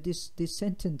stated, this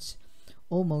sentence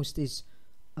almost is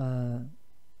the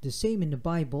same in the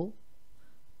Bible,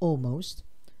 almost.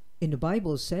 In the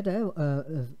Bible said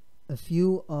a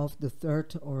few of the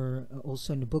third, or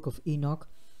also in the book of Enoch,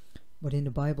 but in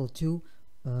the Bible too,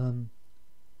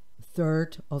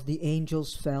 third of the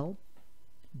angels fell.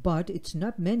 But it's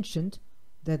not mentioned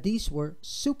that these were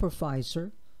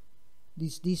supervisor.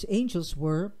 These angels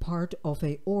were part of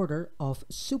a order of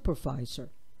supervisor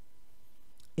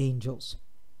angels.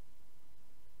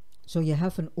 So you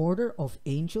have an order of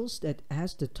angels that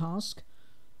has the task,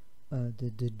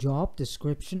 the job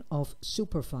description of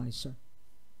supervisor.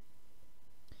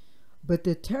 But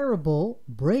the terrible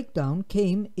breakdown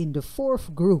came in the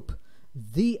fourth group,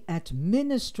 the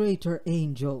administrator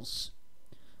angels.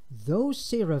 Those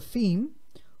seraphim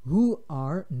who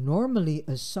are normally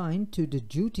assigned to the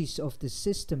duties of the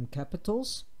system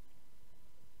capitals,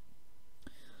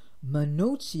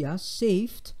 Manotia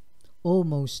saved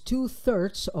almost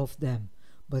 2/3 of them,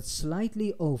 but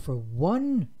slightly over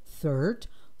 1/3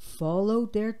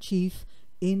 followed their chief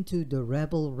into the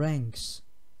rebel ranks.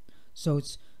 So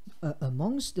it's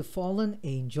amongst the fallen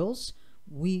angels,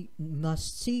 we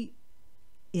must see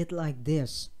it like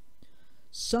this.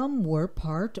 Some were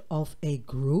part of a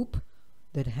group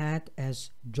that had as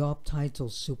job title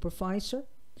supervisor,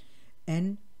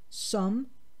 and some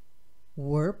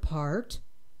were part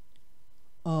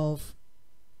of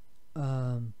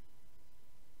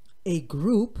a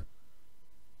group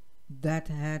that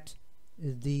had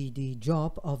the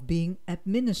job of being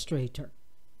administrator.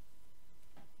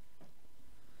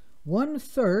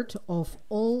 1/3 of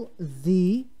all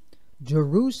the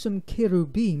Jerusalem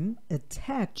cherubim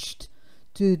attached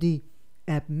to the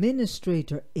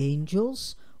administrator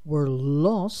angels were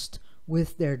lost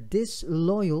with their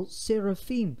disloyal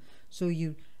seraphim. So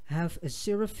you have a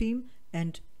seraphim,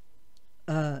 and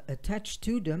attached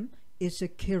to them is a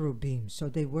cherubim. So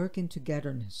they work in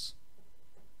togetherness.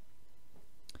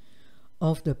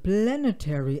 Of the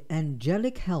planetary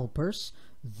angelic helpers,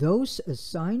 those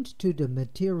assigned to the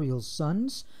material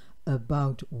sons,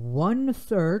 about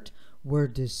 1/3 were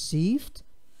deceived,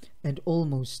 and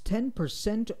almost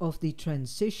 10% of the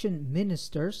transition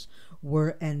ministers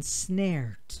were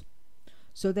ensnared.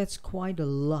 So that's quite a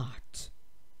lot.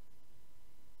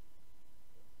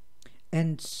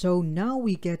 And so now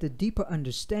we get a deeper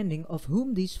understanding of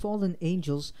whom these fallen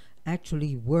angels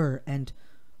actually were and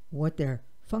what their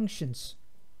functions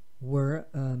were,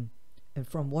 and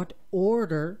from what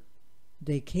order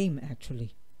they came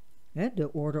actually. The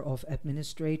order of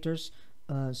administrators,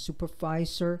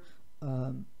 supervisor,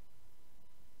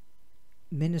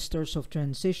 ministers of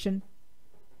transition.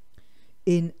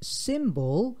 In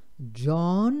symbol,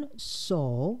 John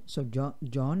saw, so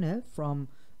John from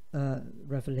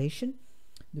Revelation,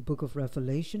 the book of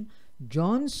Revelation,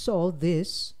 John saw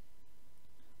this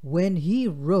when he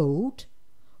wrote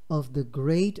of the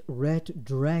great red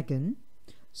dragon,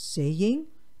 saying,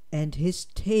 and his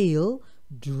tail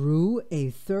drew a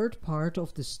third part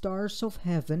of the stars of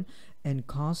heaven and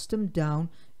cast them down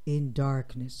in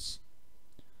darkness.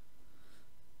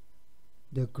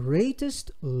 The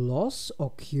greatest loss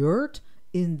occurred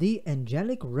in the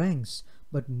angelic ranks,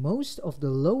 but most of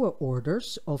the lower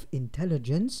orders of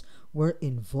intelligence were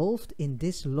involved in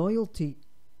disloyalty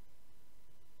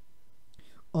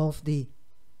of the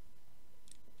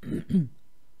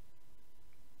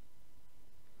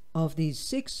of the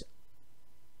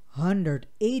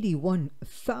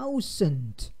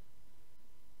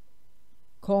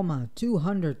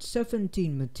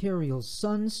 681,217 material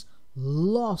sons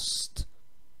lost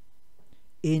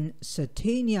in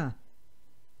Satania.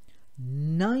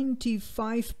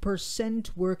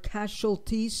 95% were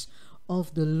casualties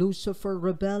of the Lucifer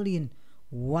rebellion.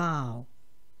 Wow,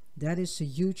 that is a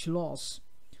huge loss.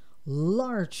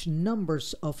 Large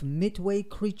numbers of midway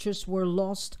creatures were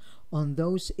lost on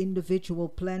those individual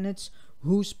planets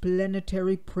whose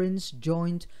planetary prince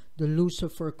joined the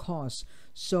Lucifer cause.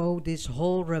 So this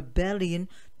whole rebellion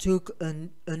took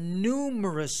a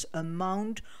numerous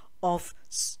amount of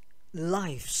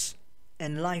lives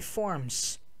and life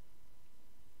forms.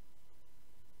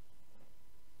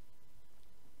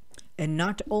 And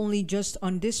not only just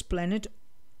on this planet,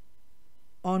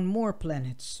 on more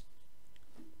planets.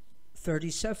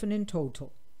 37 in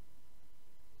total.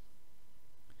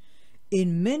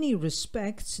 In many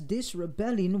respects, this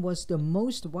rebellion was the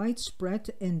most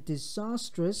widespread and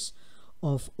disastrous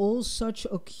of all such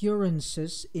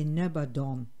occurrences in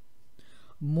Nebadon.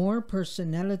 More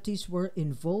personalities were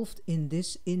involved in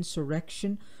this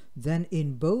insurrection than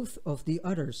in both of the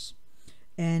others,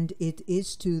 and it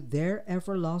is to their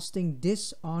everlasting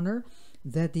dishonor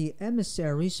that the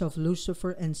emissaries of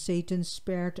Lucifer and Satan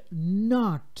spared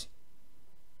not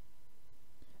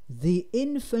the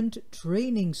infant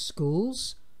training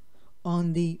schools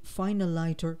on the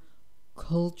finaliter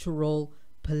cultural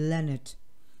planet,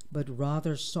 but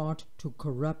rather sought to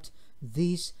corrupt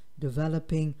these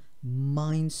developing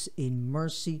minds in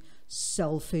mercy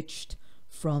salvaged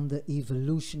from the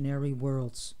evolutionary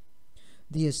worlds.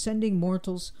 The ascending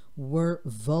mortals were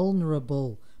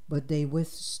vulnerable, but they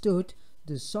withstood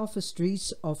the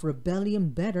sophistries of rebellion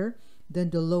better than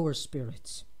the lower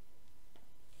spirits.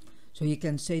 So you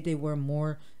can say they were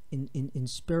more in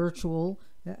spiritual,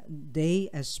 they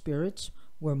as spirits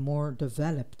were more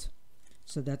developed.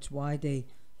 So that's why they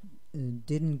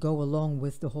didn't go along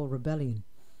with the whole rebellion.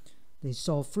 They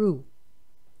saw through.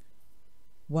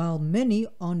 While many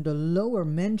on the lower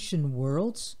mentioned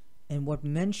worlds, and what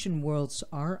mentioned worlds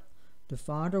are, the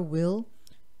Father will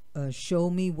show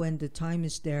me when the time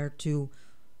is there to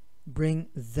bring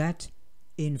that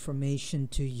information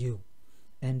to you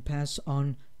and pass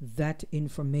on that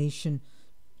information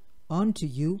onto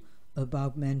you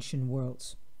about mentioned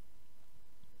worlds.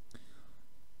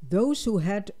 Those who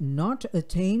had not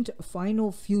attained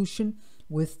final fusion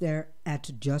with their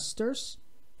adjusters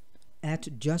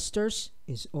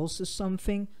is also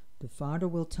something the Father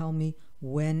will tell me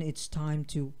when it's time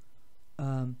to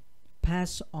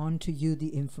pass on to you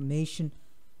the information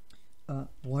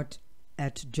what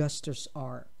adjusters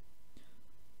are.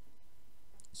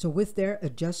 So with their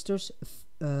adjusters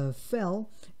fell,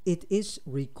 it is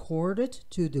recorded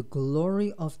to the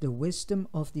glory of the wisdom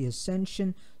of the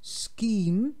ascension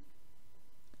scheme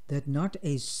that not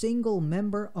a single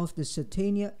member of the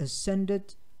Satania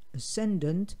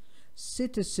ascendant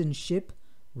citizenship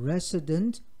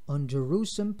resident on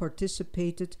Jerusalem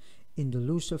participated in the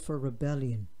Lucifer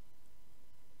rebellion.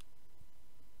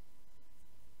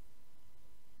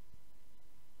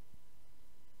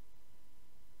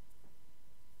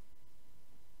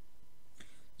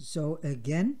 So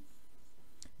again,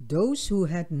 those who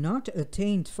had not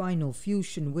attained final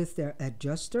fusion with their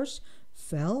adjusters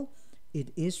fell,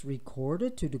 it is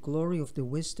recorded, to the glory of the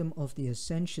wisdom of the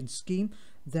ascension scheme,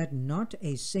 that not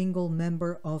a single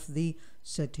member of the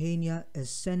Satania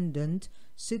ascendant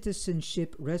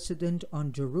citizenship resident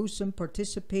on Jerusalem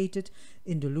participated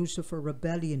in the Lucifer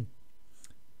rebellion.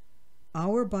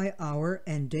 Hour by hour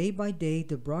and day by day,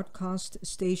 the broadcast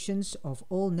stations of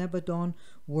all Nebadon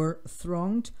were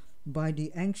thronged by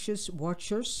the anxious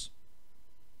watchers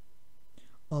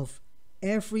of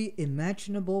every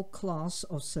imaginable class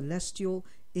of celestial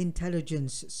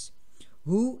intelligences,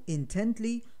 who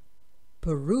intently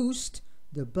perused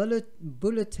the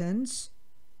bulletins,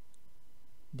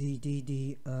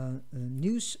 the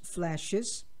news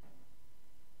flashes,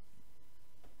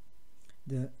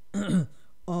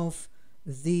 of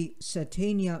the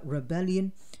Satania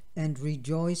rebellion, and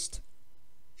rejoiced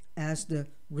as the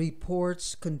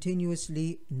reports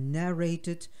continuously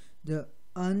narrated the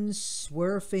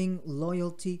unswerving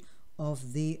loyalty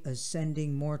of the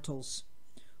ascending mortals,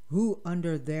 who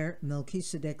under their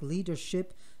Melchizedek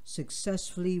leadership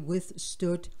successfully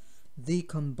withstood the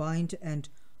combined and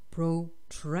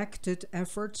protracted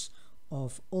efforts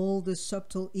of all the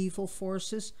subtle evil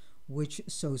forces which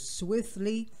so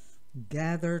swiftly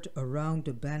gathered around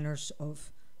the banners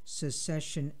of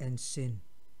secession and sin.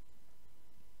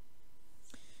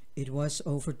 It was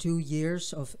over 2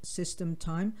 years of system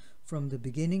time from the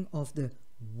beginning of the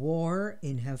war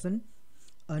in heaven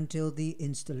until the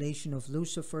installation of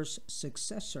Lucifer's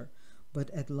successor, but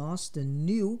at last the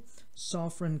new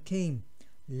sovereign came,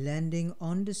 landing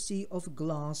on the sea of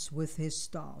glass with his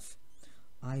staff.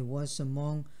 I was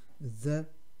among the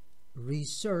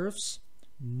reserves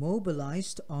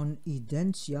mobilized on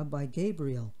Urantia by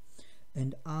Gabriel,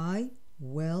 and I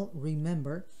well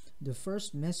remember the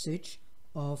first message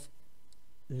of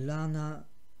Lana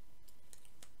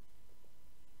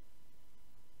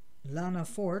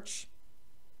Forge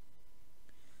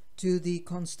to the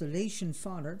constellation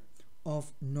father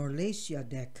of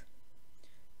Norlesiadek.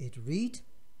 It read,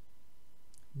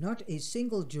 "Not a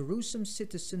single Jerusalem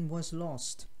citizen was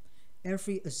lost.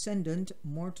 Every ascendant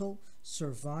mortal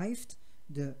survived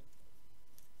the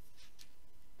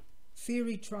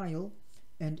fiery trial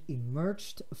and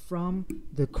emerged from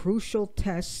the crucial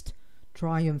test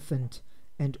triumphant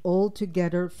and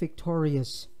altogether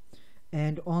victorious.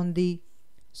 And on the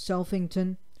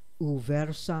Selfington,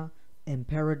 Uversa, and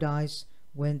Paradise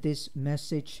went this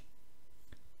message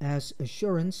as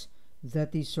assurance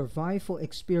that the survival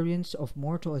experience of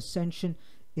mortal ascension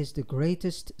is the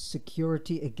greatest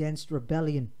security against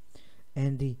rebellion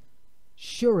and the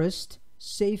surest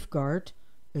safeguard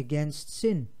against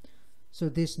sin." So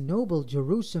this noble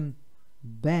Jerusalem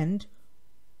band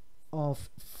of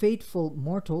faithful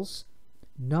mortals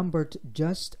numbered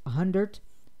just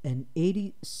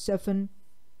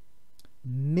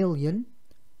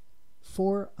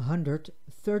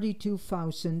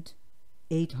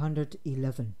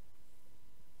 187,432,811.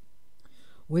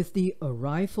 With the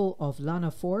arrival of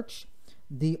Lana Forge,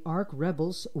 the Ark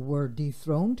rebels were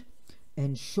dethroned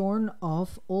and shorn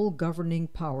of all governing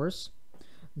powers,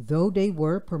 though they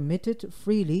were permitted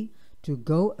freely to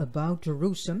go about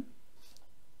Jerusalem,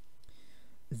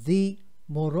 the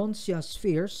Morontia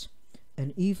spheres,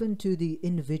 and even to the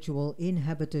individual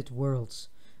inhabited worlds.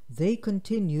 They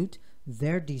continued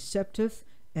their deceptive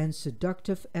and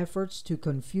seductive efforts to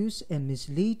confuse and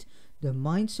mislead the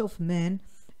minds of men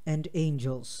and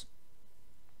angels.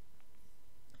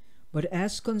 But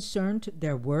as concerned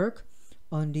their work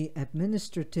on the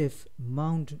administrative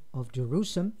Mount of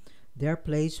Jerusalem, their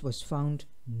place was found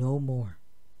no more.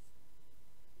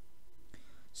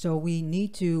 So we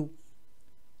need to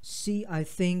see, I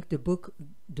think,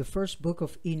 the first book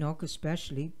of Enoch,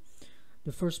 especially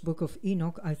the first book of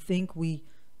Enoch, I think we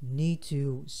need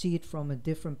to see it from a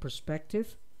different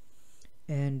perspective.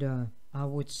 And I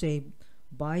would say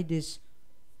buy this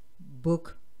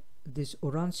book, this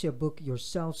Urantia book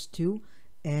yourselves too,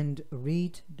 and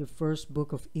read the first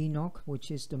book of Enoch,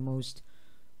 which is the most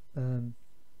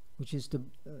which is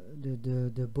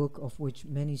the book of which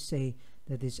many say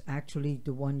that is actually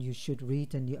the one you should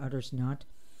read and the others not.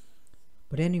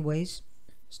 But anyways,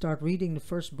 start reading the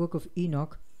first book of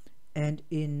Enoch, and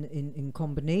in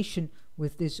combination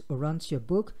with this Urantia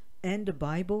book and the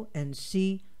Bible, and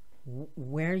see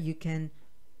where you can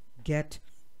get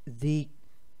the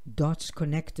dots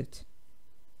connected.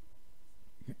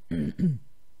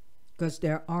 Because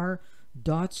there are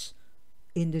dots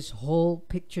in this whole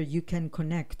picture you can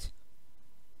connect.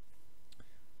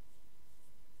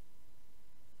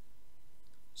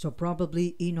 So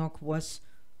probably Enoch was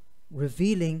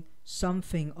revealing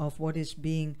something of what is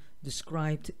being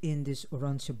described in this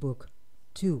Urantia book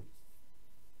too.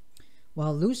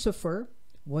 While Lucifer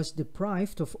was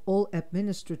deprived of all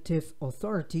administrative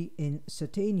authority in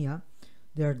Satania,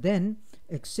 there then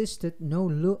existed no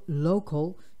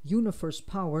local universe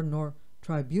power nor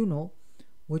tribunal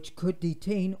which could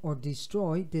detain or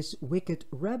destroy this wicked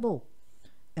rebel.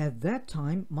 At that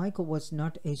time, Michael was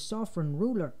not a sovereign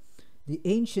ruler. The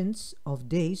ancients of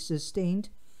days sustained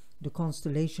the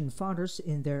constellation fathers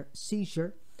in their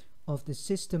seizure of the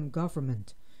system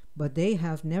government, but they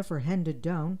have never handed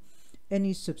down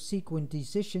any subsequent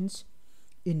decisions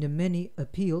in the many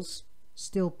appeals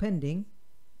still pending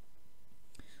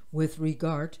with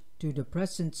regard to the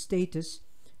present status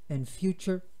and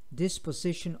future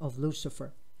disposition of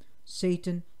Lucifer,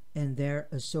 Satan, and their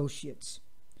associates.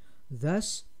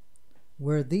 Thus,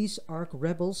 were these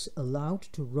arch-rebels allowed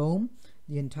to roam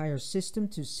the entire system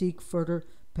to seek further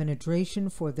penetration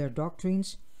for their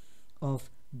doctrines of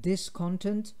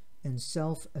discontent and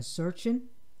self-assertion?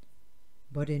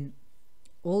 But in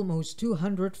almost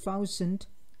 200,000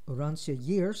 Urantia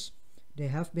years, they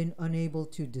have been unable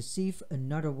to deceive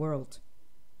another world.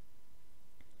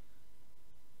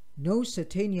 No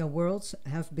Satania worlds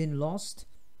have been lost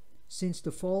since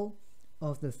the fall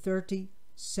of the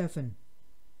 37.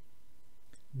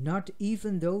 Not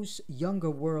even those younger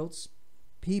worlds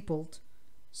peopled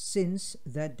since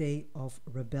that day of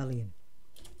rebellion.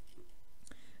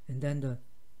 And then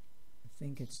I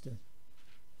think it's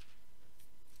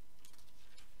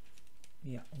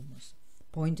almost.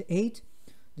 Point 8,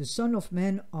 the Son of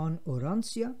Man on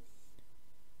Urantia.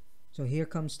 So here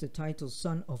comes the title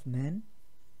Son of Man.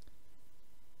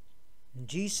 And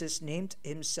Jesus named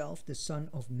himself the Son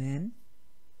of Man.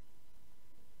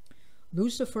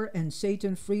 Lucifer and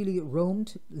Satan freely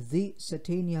roamed the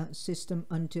Satania system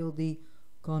until the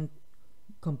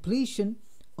completion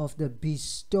of the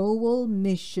bestowal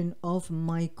mission of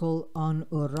Michael on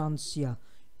Urantia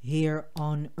here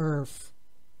on earth.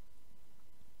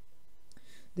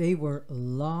 They were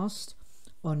lost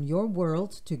on your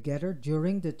world together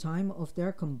during the time of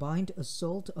their combined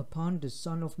assault upon the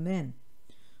Son of Man.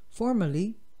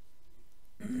 Formerly,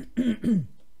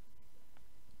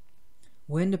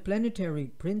 when the planetary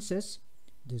princes,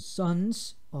 the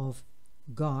sons of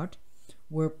God,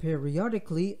 were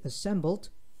periodically assembled,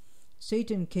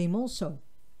 Satan came also,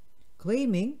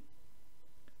 claiming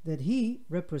that he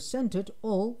represented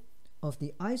all of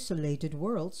the isolated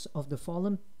worlds of the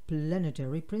fallen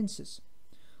planetary princes.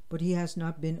 But he has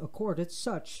not been accorded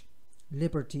such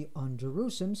liberty on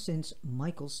Jerusalem since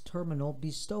Michael's terminal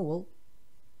bestowal.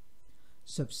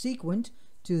 Subsequent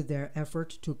to their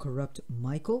effort to corrupt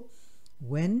Michael,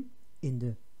 when, in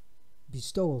the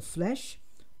bestowal flesh,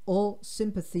 all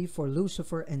sympathy for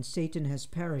Lucifer and Satan has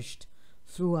perished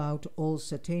throughout all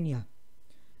Satania,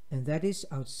 and that is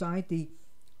outside the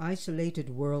isolated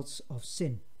worlds of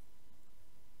sin.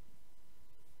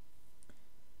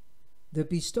 The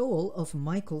bestowal of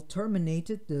Michael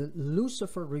terminated the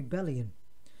Lucifer rebellion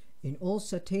in all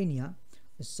Satania,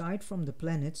 aside from the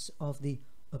planets of the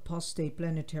apostate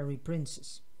planetary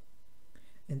princes.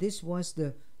 And this was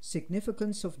the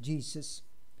significance of Jesus'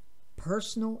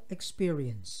 personal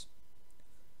experience.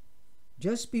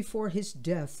 Just before his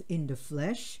death in the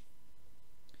flesh,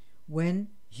 when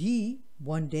he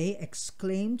one day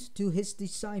exclaimed to his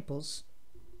disciples,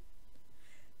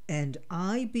 "And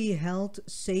I beheld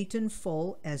Satan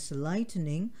fall as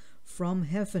lightning from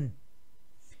heaven."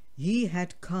 He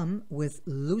had come with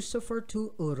Lucifer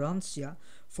to Urantia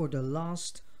for the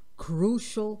last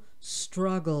crucial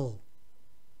struggle.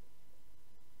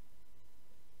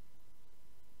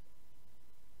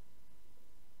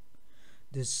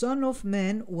 The Son of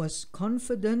Man was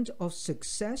confident of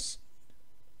success.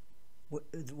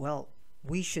 Well,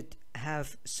 we should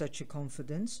have such a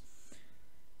confidence.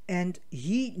 And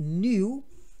he knew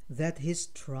that his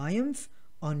triumph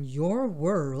on your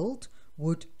world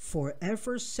would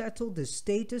forever settle the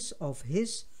status of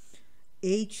his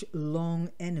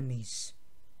age-long enemies,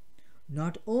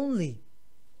 not only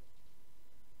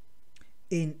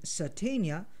in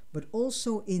Satania, but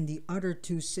also in the other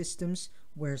two systems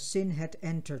where sin had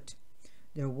entered.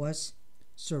 There was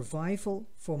survival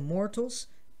for mortals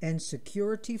and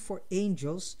security for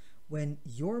angels when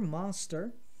your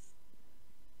master,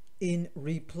 in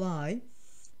reply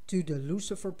to the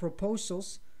Lucifer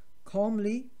proposals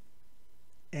calmly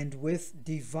and with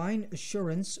divine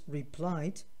assurance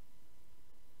replied,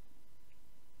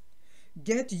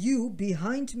 "Get you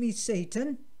behind me,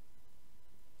 Satan."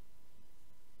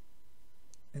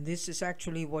 And this is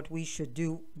actually what we should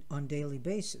do on a daily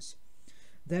basis.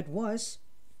 That was,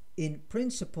 in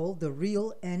principle, the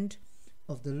real end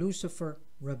of the Lucifer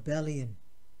rebellion.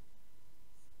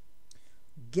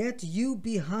 "Get you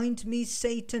behind me,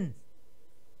 Satan."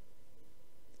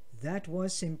 That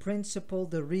was, in principle,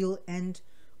 the real end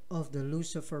of the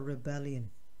Lucifer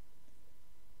rebellion.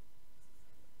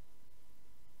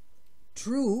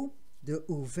 True, the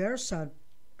Urantia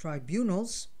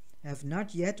tribunals have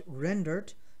not yet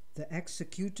rendered the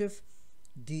executive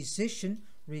decision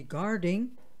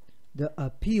regarding the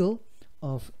appeal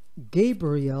of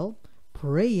Gabriel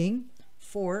praying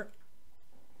for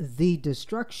the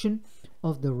destruction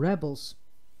of the rebels,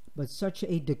 but such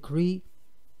a decree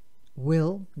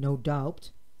will, no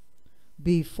doubt,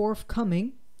 be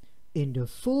forthcoming in the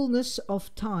fullness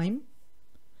of time,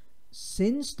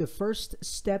 since the first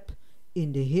step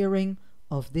in the hearing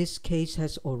of this case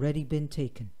has already been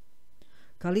taken.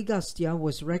 Caligastia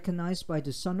was recognized by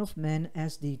the Son of Man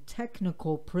as the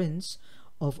technical prince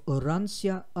of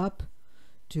Urantia up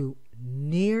to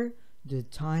near the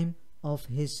time of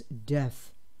his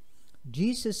death.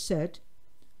 Jesus said,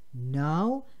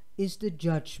 "Now is the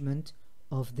judgment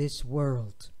of this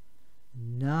world.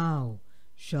 Now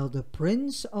shall the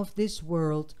prince of this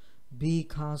world be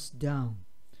cast down."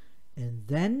 And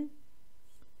then,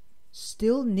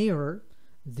 still nearer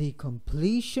the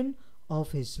completion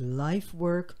of his life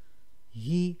work,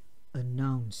 he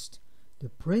announced, "The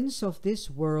prince of this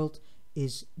world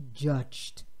is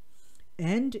judged."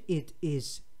 And it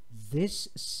is this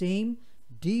same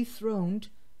dethroned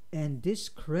and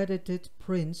discredited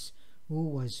prince who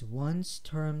was once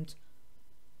termed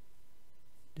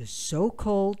the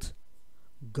so-called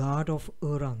God of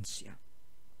Urantia.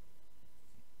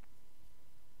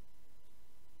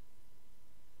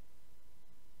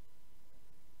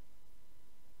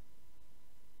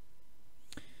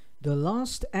 The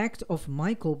last act of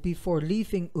Michael before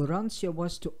leaving Urantia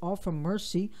was to offer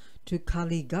mercy to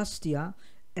Caligastia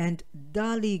and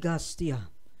Daligastia,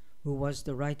 who was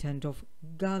the right hand of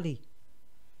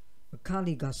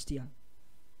Caligastia.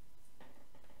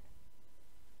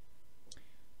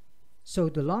 So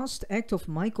the last act of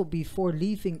Michael before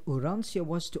leaving Urantia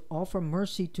was to offer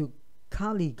mercy to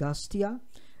Caligastia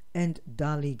and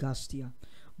Daligastia,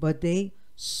 but they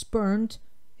spurned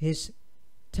his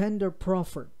tender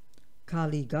proffer.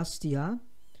 "Caligastia,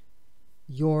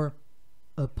 your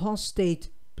apostate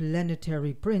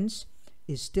planetary prince,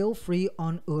 is still free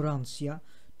on Urantia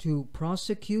to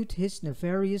prosecute his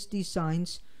nefarious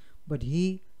designs, but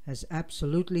he has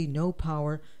absolutely no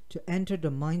power to enter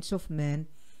the minds of men,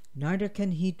 neither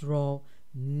can he draw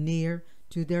near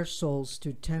to their souls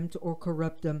to tempt or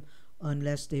corrupt them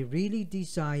unless they really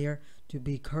desire to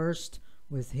be cursed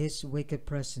with his wicked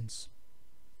presence."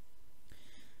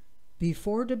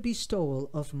 Before the bestowal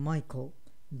of Michael,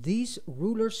 these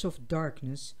rulers of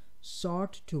darkness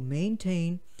sought to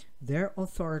maintain their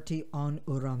authority on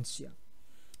Urantia,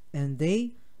 and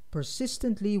they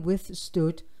persistently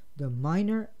withstood the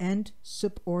minor and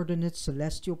subordinate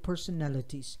celestial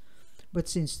personalities. But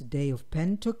since the day of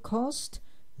Pentecost,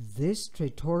 this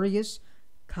traitorous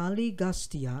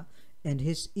Caligastia and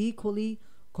his equally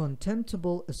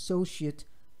contemptible associate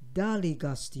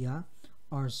Daligastia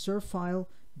are servile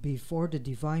before the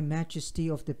divine majesty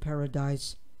of the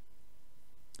paradise,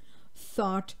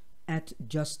 thought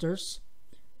adjusters,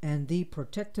 and the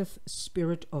protective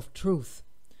spirit of truth,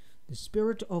 the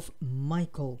spirit of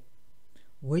Michael,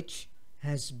 which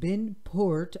has been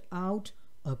poured out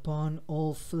upon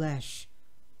all flesh.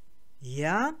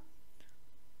 Yeah?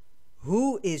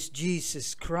 Who is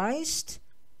Jesus Christ?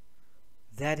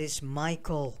 That is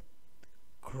Michael.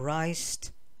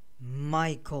 Christ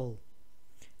Michael.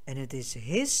 And it is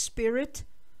his spirit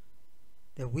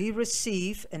that we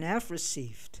receive and have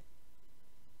received.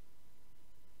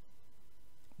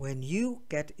 When you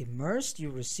get immersed, you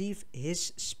receive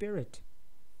his spirit.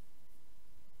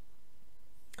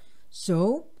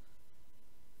 So,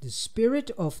 the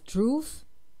spirit of truth,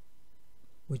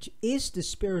 which is the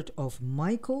spirit of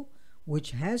Michael,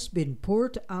 which has been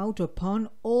poured out upon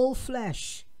all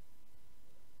flesh.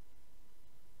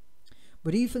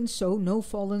 But even so, no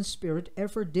fallen spirit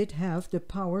ever did have the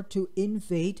power to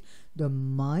invade the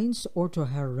minds or to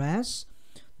harass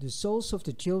the souls of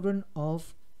the children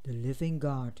of the living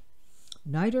God.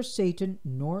 Neither Satan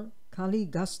nor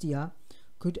Caligastia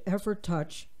could ever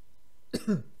touch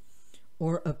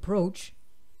or approach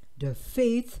the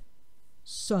faith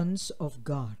sons of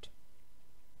God.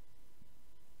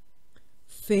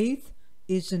 Faith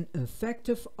is an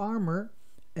effective armor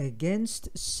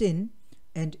against sin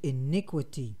and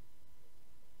iniquity.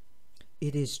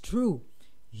 It is true,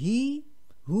 he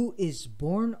who is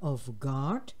born of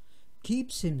God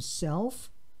keeps himself,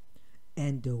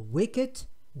 and the wicked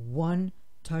one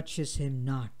touches him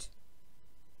not.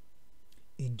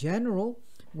 In general,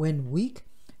 when weak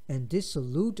and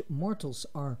dissolute mortals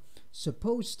are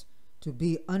supposed to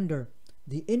be under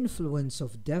the influence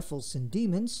of devils and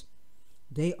demons,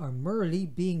 they are merely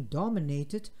being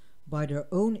dominated by their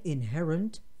own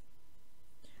inherent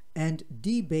and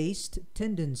debased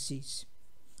tendencies,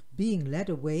 being led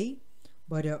away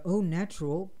by their own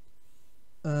natural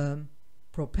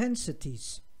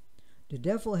propensities. The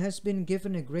devil has been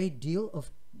given a great deal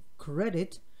of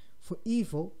credit for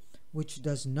evil which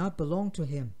does not belong to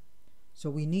him, so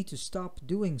we need to stop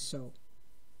doing so.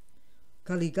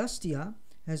 Caligastia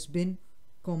has been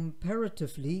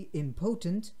comparatively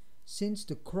impotent since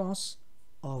the cross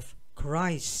of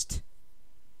Christ.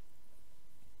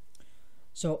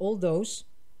 So all those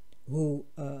who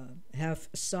have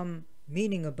some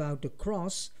meaning about the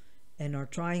cross and are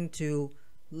trying to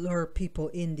lure people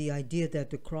in the idea that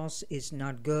the cross is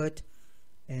not good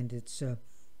and it's an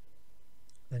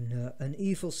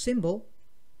evil symbol,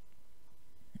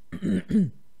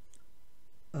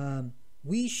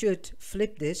 we should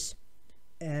flip this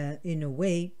in a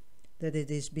way that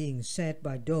it is being said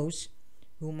by those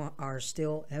whom are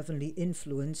still heavily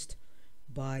influenced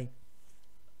by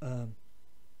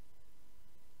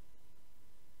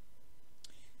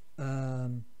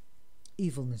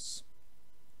evilness.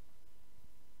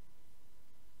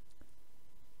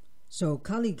 So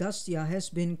Caligastia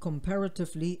has been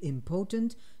comparatively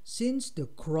impotent since the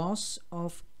cross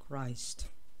of Christ.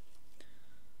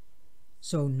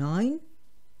 So 9,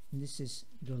 this is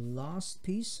the last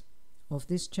piece of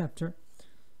this chapter.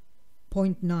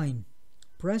 Point 9,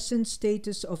 present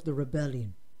status of the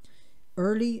rebellion.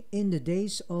 Early in the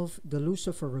days of the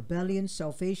Lucifer rebellion,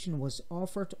 salvation was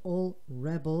offered all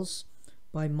rebels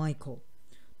by Michael.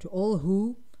 To all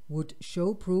who would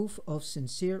show proof of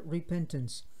sincere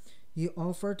repentance, he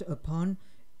offered upon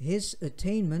his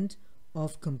attainment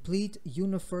of complete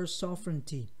universe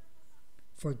sovereignty,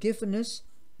 forgiveness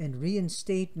and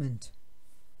reinstatement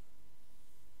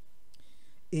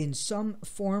in some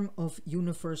form of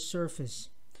universe service.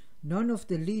 None of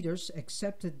the leaders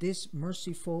accepted this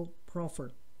merciful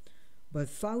proffer, but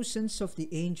thousands of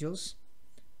the angels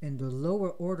and the lower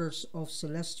orders of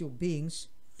celestial beings,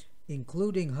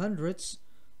 including hundreds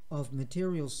of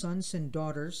material sons and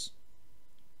daughters,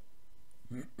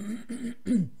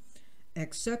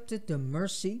 accepted the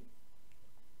mercy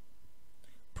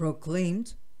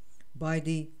proclaimed by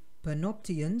the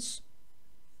Panoptians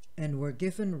and were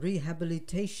given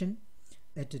rehabilitation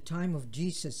at the time of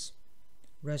Jesus'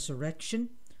 resurrection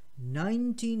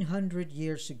 1900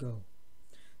 years ago.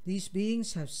 These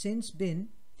beings have since been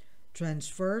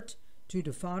transferred to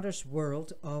the Father's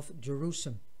world of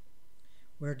Jerusalem,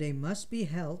 where they must be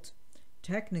held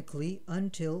technically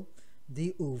until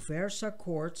the Uversa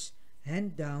courts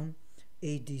hand down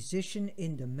a decision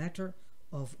in the matter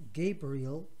of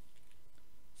Gabriel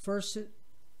versus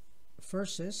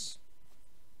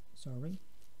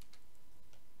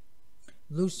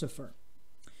Lucifer.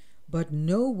 But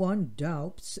no one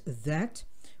doubts that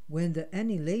when the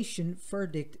annihilation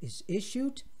verdict is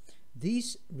issued,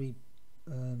 these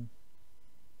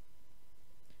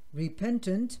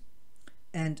repentant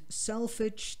and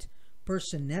salvaged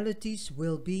personalities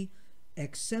will be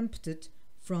exempted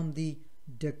from the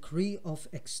decree of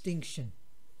extinction.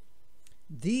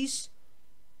 These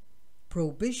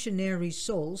probationary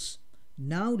souls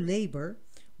now labor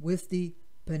with the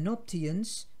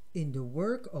Panoptians in the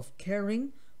work of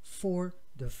caring for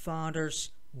the Father's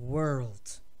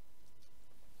world.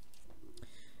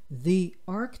 The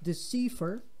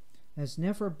Arch-Deceiver has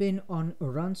never been on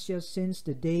Urantia since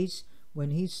the days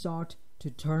when he sought to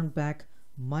turn back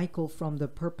Michael from the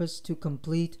purpose to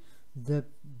complete the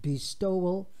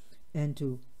bestowal and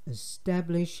to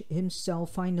establish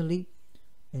himself finally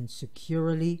and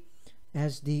securely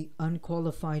as the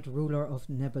unqualified ruler of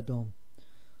Nebadom,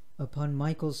 upon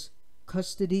Michael's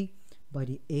custody by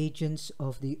the agents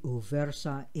of the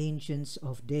Uversa Ancients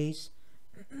of Days,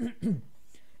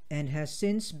 and has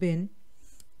since been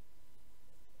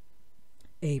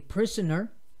a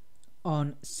prisoner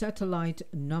on satellite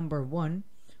number 1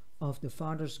 of the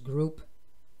Father's group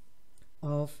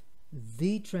of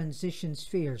the transition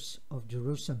spheres of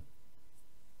Jerusalem.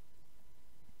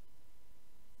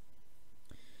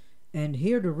 And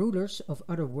here the rulers of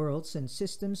other worlds and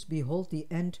systems behold the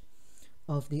end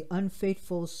of the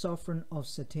unfaithful sovereign of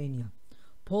Satania.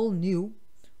 Paul knew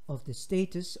of the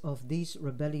status of these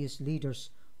rebellious leaders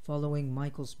following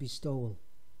Michael's bestowal.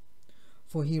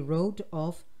 For he wrote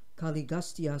of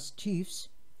Caligastia's chiefs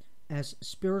as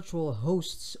spiritual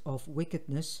hosts of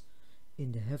wickedness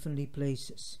in the heavenly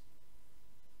places.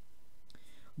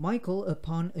 Michael,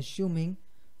 upon assuming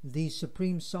the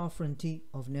supreme sovereignty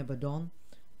of Nebadon,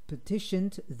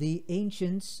 petitioned the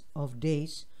Ancients of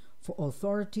Days for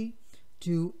authority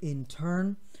to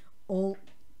intern all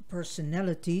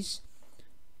personalities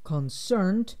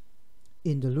concerned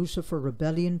in the Lucifer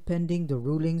rebellion pending the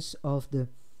rulings of the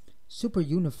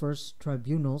super-universe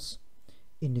tribunals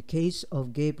in the case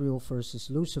of Gabriel versus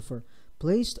Lucifer,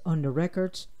 placed on the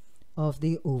records of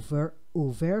the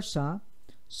Uversa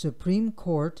Supreme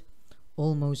Court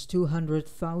almost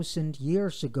 200,000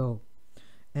 years ago,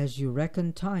 as you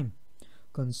reckon time,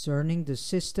 concerning the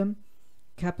system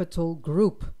capital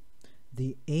group.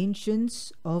 The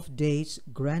Ancients of Days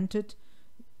granted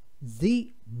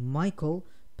the Michael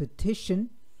petition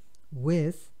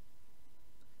with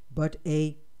but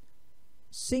a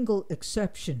single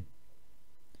exception.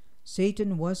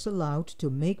 Satan was allowed to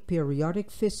make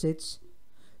periodic visits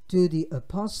to the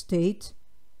apostate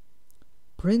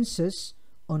princes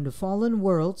on the fallen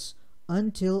worlds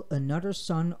until another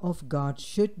Son of God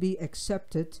should be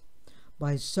accepted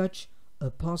by such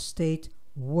apostate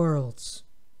worlds,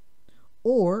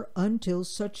 or until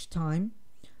such time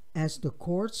as the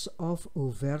courts of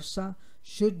Uversa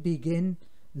should begin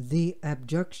the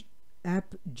abjuration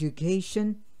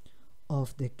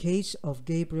of the case of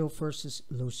Gabriel versus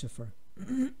Lucifer.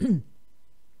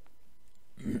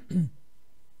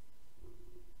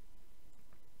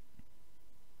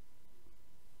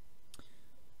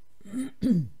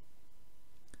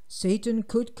 Satan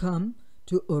could come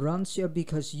to Urantia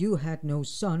because you had no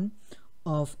son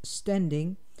of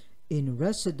standing in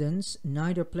residence,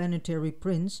 neither planetary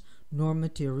prince nor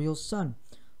material son.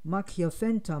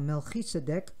 Machiaventa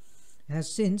Melchizedek has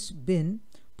since been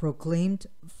proclaimed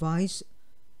vicegerent,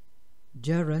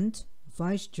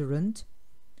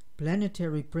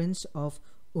 planetary prince of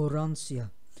Urantia,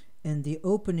 and the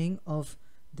opening of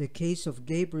the case of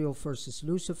Gabriel versus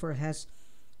Lucifer has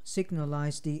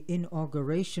signalized the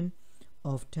inauguration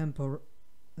of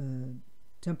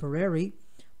temporary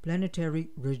planetary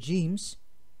regimes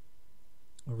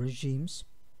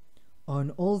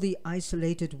on all the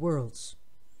isolated worlds.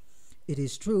 It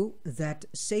is true that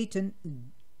Satan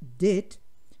did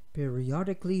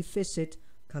periodically visit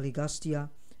Caligastia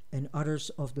and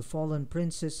others of the fallen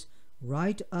princes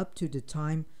right up to the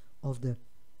time of the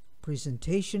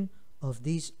presentation of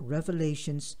these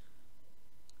revelations,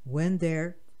 when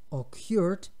there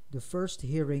occurred the first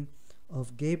hearing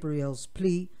of Gabriel's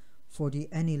plea for the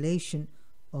annihilation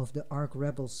of the arch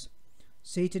rebels.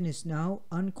 Satan is now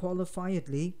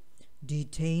unqualifiedly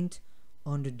detained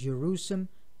on the Jerusalem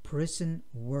prison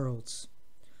worlds.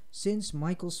 Since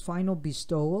Michael's final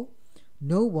bestowal,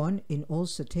 no one in all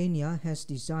Satania has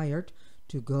desired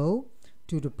to go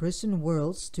to the prison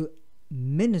worlds to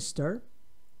minister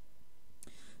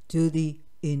to the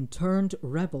interned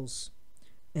rebels,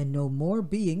 and no more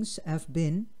beings have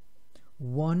been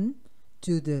won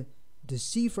to the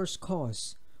deceiver's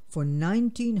cause. For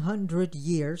 1900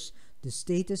 years, the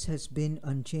status has been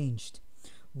unchanged.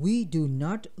 We do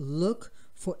not look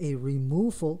for a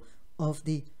removal of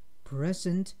the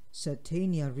present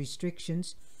Satania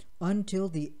restrictions until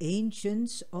the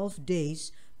Ancients of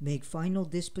Days make final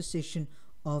disposition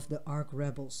of the arch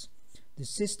rebels. The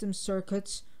system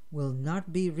circuits will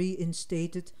not be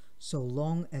reinstated so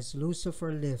long as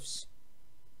Lucifer lives.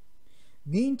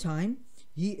 Meantime,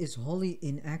 he is wholly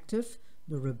inactive.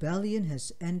 The rebellion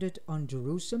has ended on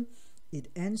Jerusalem. It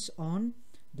ends on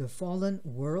the fallen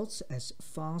worlds as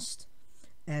fast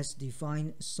as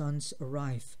divine sons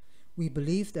arrive. We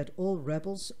believe that all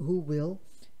rebels who will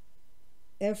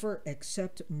ever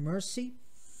accept mercy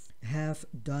have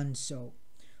done so.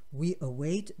 We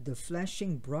await the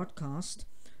flashing broadcast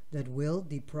that will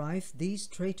deprive these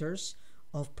traitors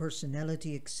of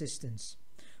personality existence.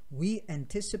 We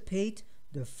anticipate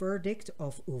the verdict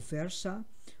of Uversa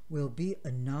will be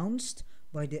announced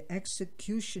by the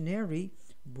executionary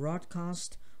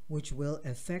broadcast, which will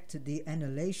affect the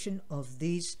annihilation of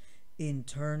these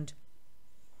interned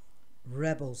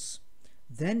rebels.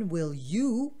 Then will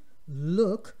you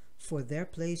look for their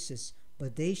places,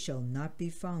 but they shall not be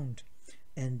found.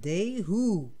 And they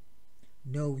who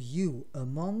know you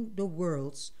among the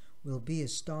worlds will be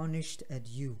astonished at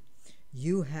you.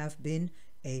 You have been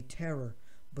a terror,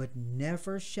 but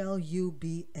never shall you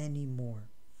be any more.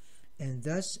 And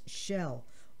thus shall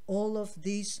all of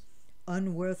these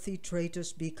unworthy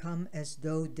traitors become as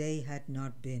though they had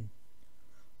not been.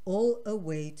 All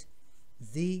await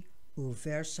the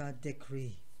Uversa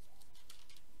decree.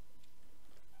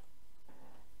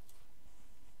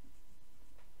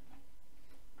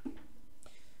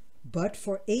 But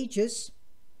for ages,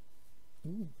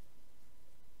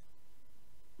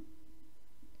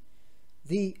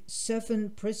 the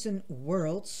 7 prison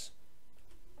worlds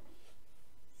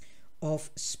of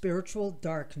spiritual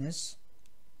darkness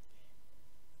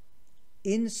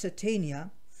in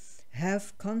Satania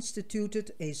have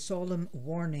constituted a solemn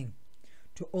warning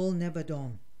to all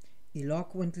Nebadon,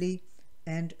 eloquently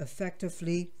and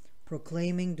effectively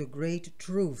proclaiming the great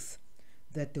truth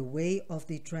that the way of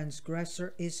the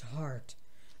transgressor is hard,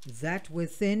 that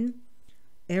within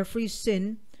every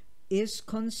sin is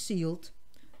concealed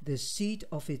the seed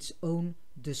of its own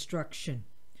destruction,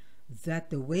 that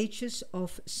the wages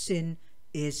of sin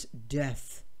is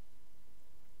death.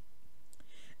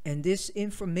 And this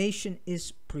information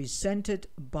is presented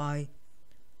by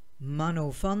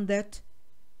Manovandet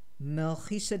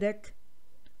Melchizedek,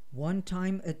 one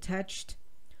time attached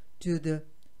to the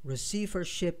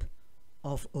receivership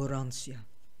of Urantia.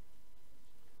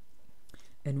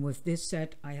 And with this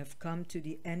said, I have come to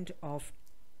the end of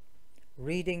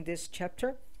reading this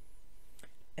chapter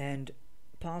and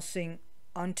passing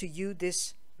unto you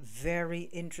this very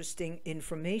interesting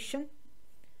information.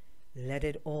 Let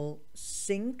it all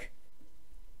sink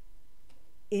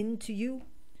into you,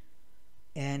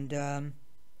 and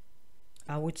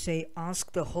I would say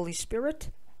ask the Holy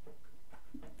Spirit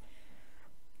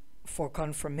for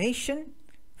confirmation,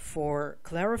 for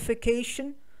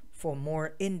clarification, for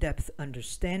more in-depth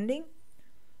understanding.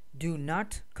 Do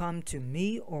not come to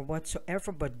me or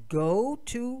whatsoever, but go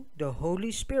to the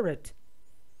Holy Spirit.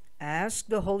 Ask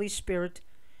the Holy Spirit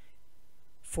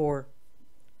for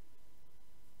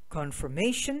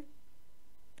confirmation.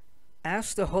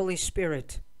 Ask the Holy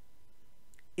Spirit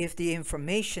if the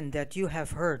information that you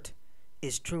have heard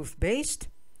is truth-based.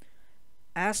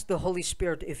 Ask the Holy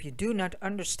Spirit if you do not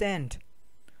understand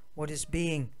what is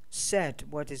being said,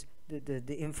 what is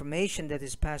the information that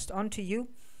is passed on to you.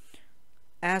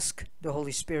 Ask the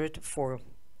Holy Spirit for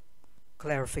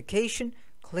clarification,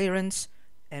 clearance,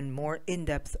 and more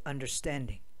in-depth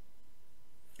understanding.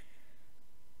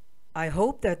 I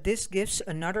hope that this gives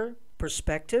another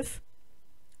perspective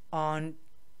on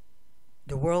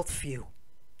the worldview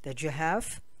that you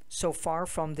have so far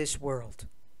from this world.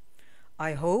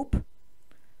 I hope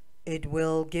it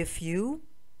will give you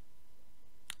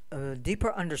a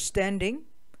deeper understanding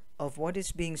of what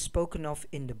is being spoken of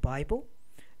in the Bible.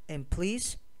 And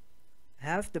please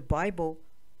have the Bible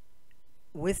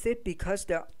with it, because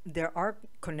there are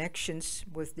connections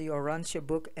with the Urantia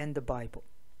book and the Bible.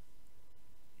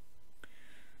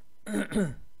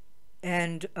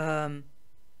 And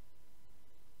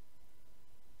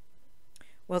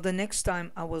well, the next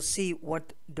time I will see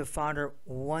what the Father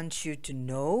wants you to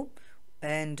know,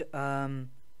 and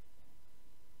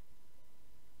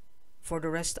for the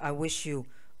rest, I wish you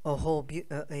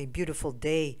a beautiful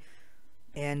day,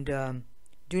 and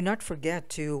do not forget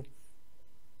to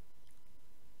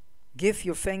give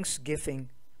your thanksgiving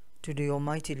to the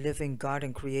Almighty living God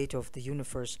and Creator of the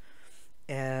universe,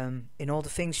 in all the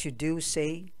things you do,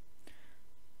 say,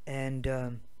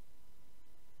 and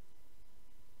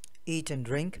eat and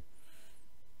drink.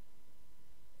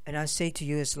 And I say to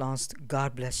you as last,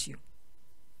 God bless you.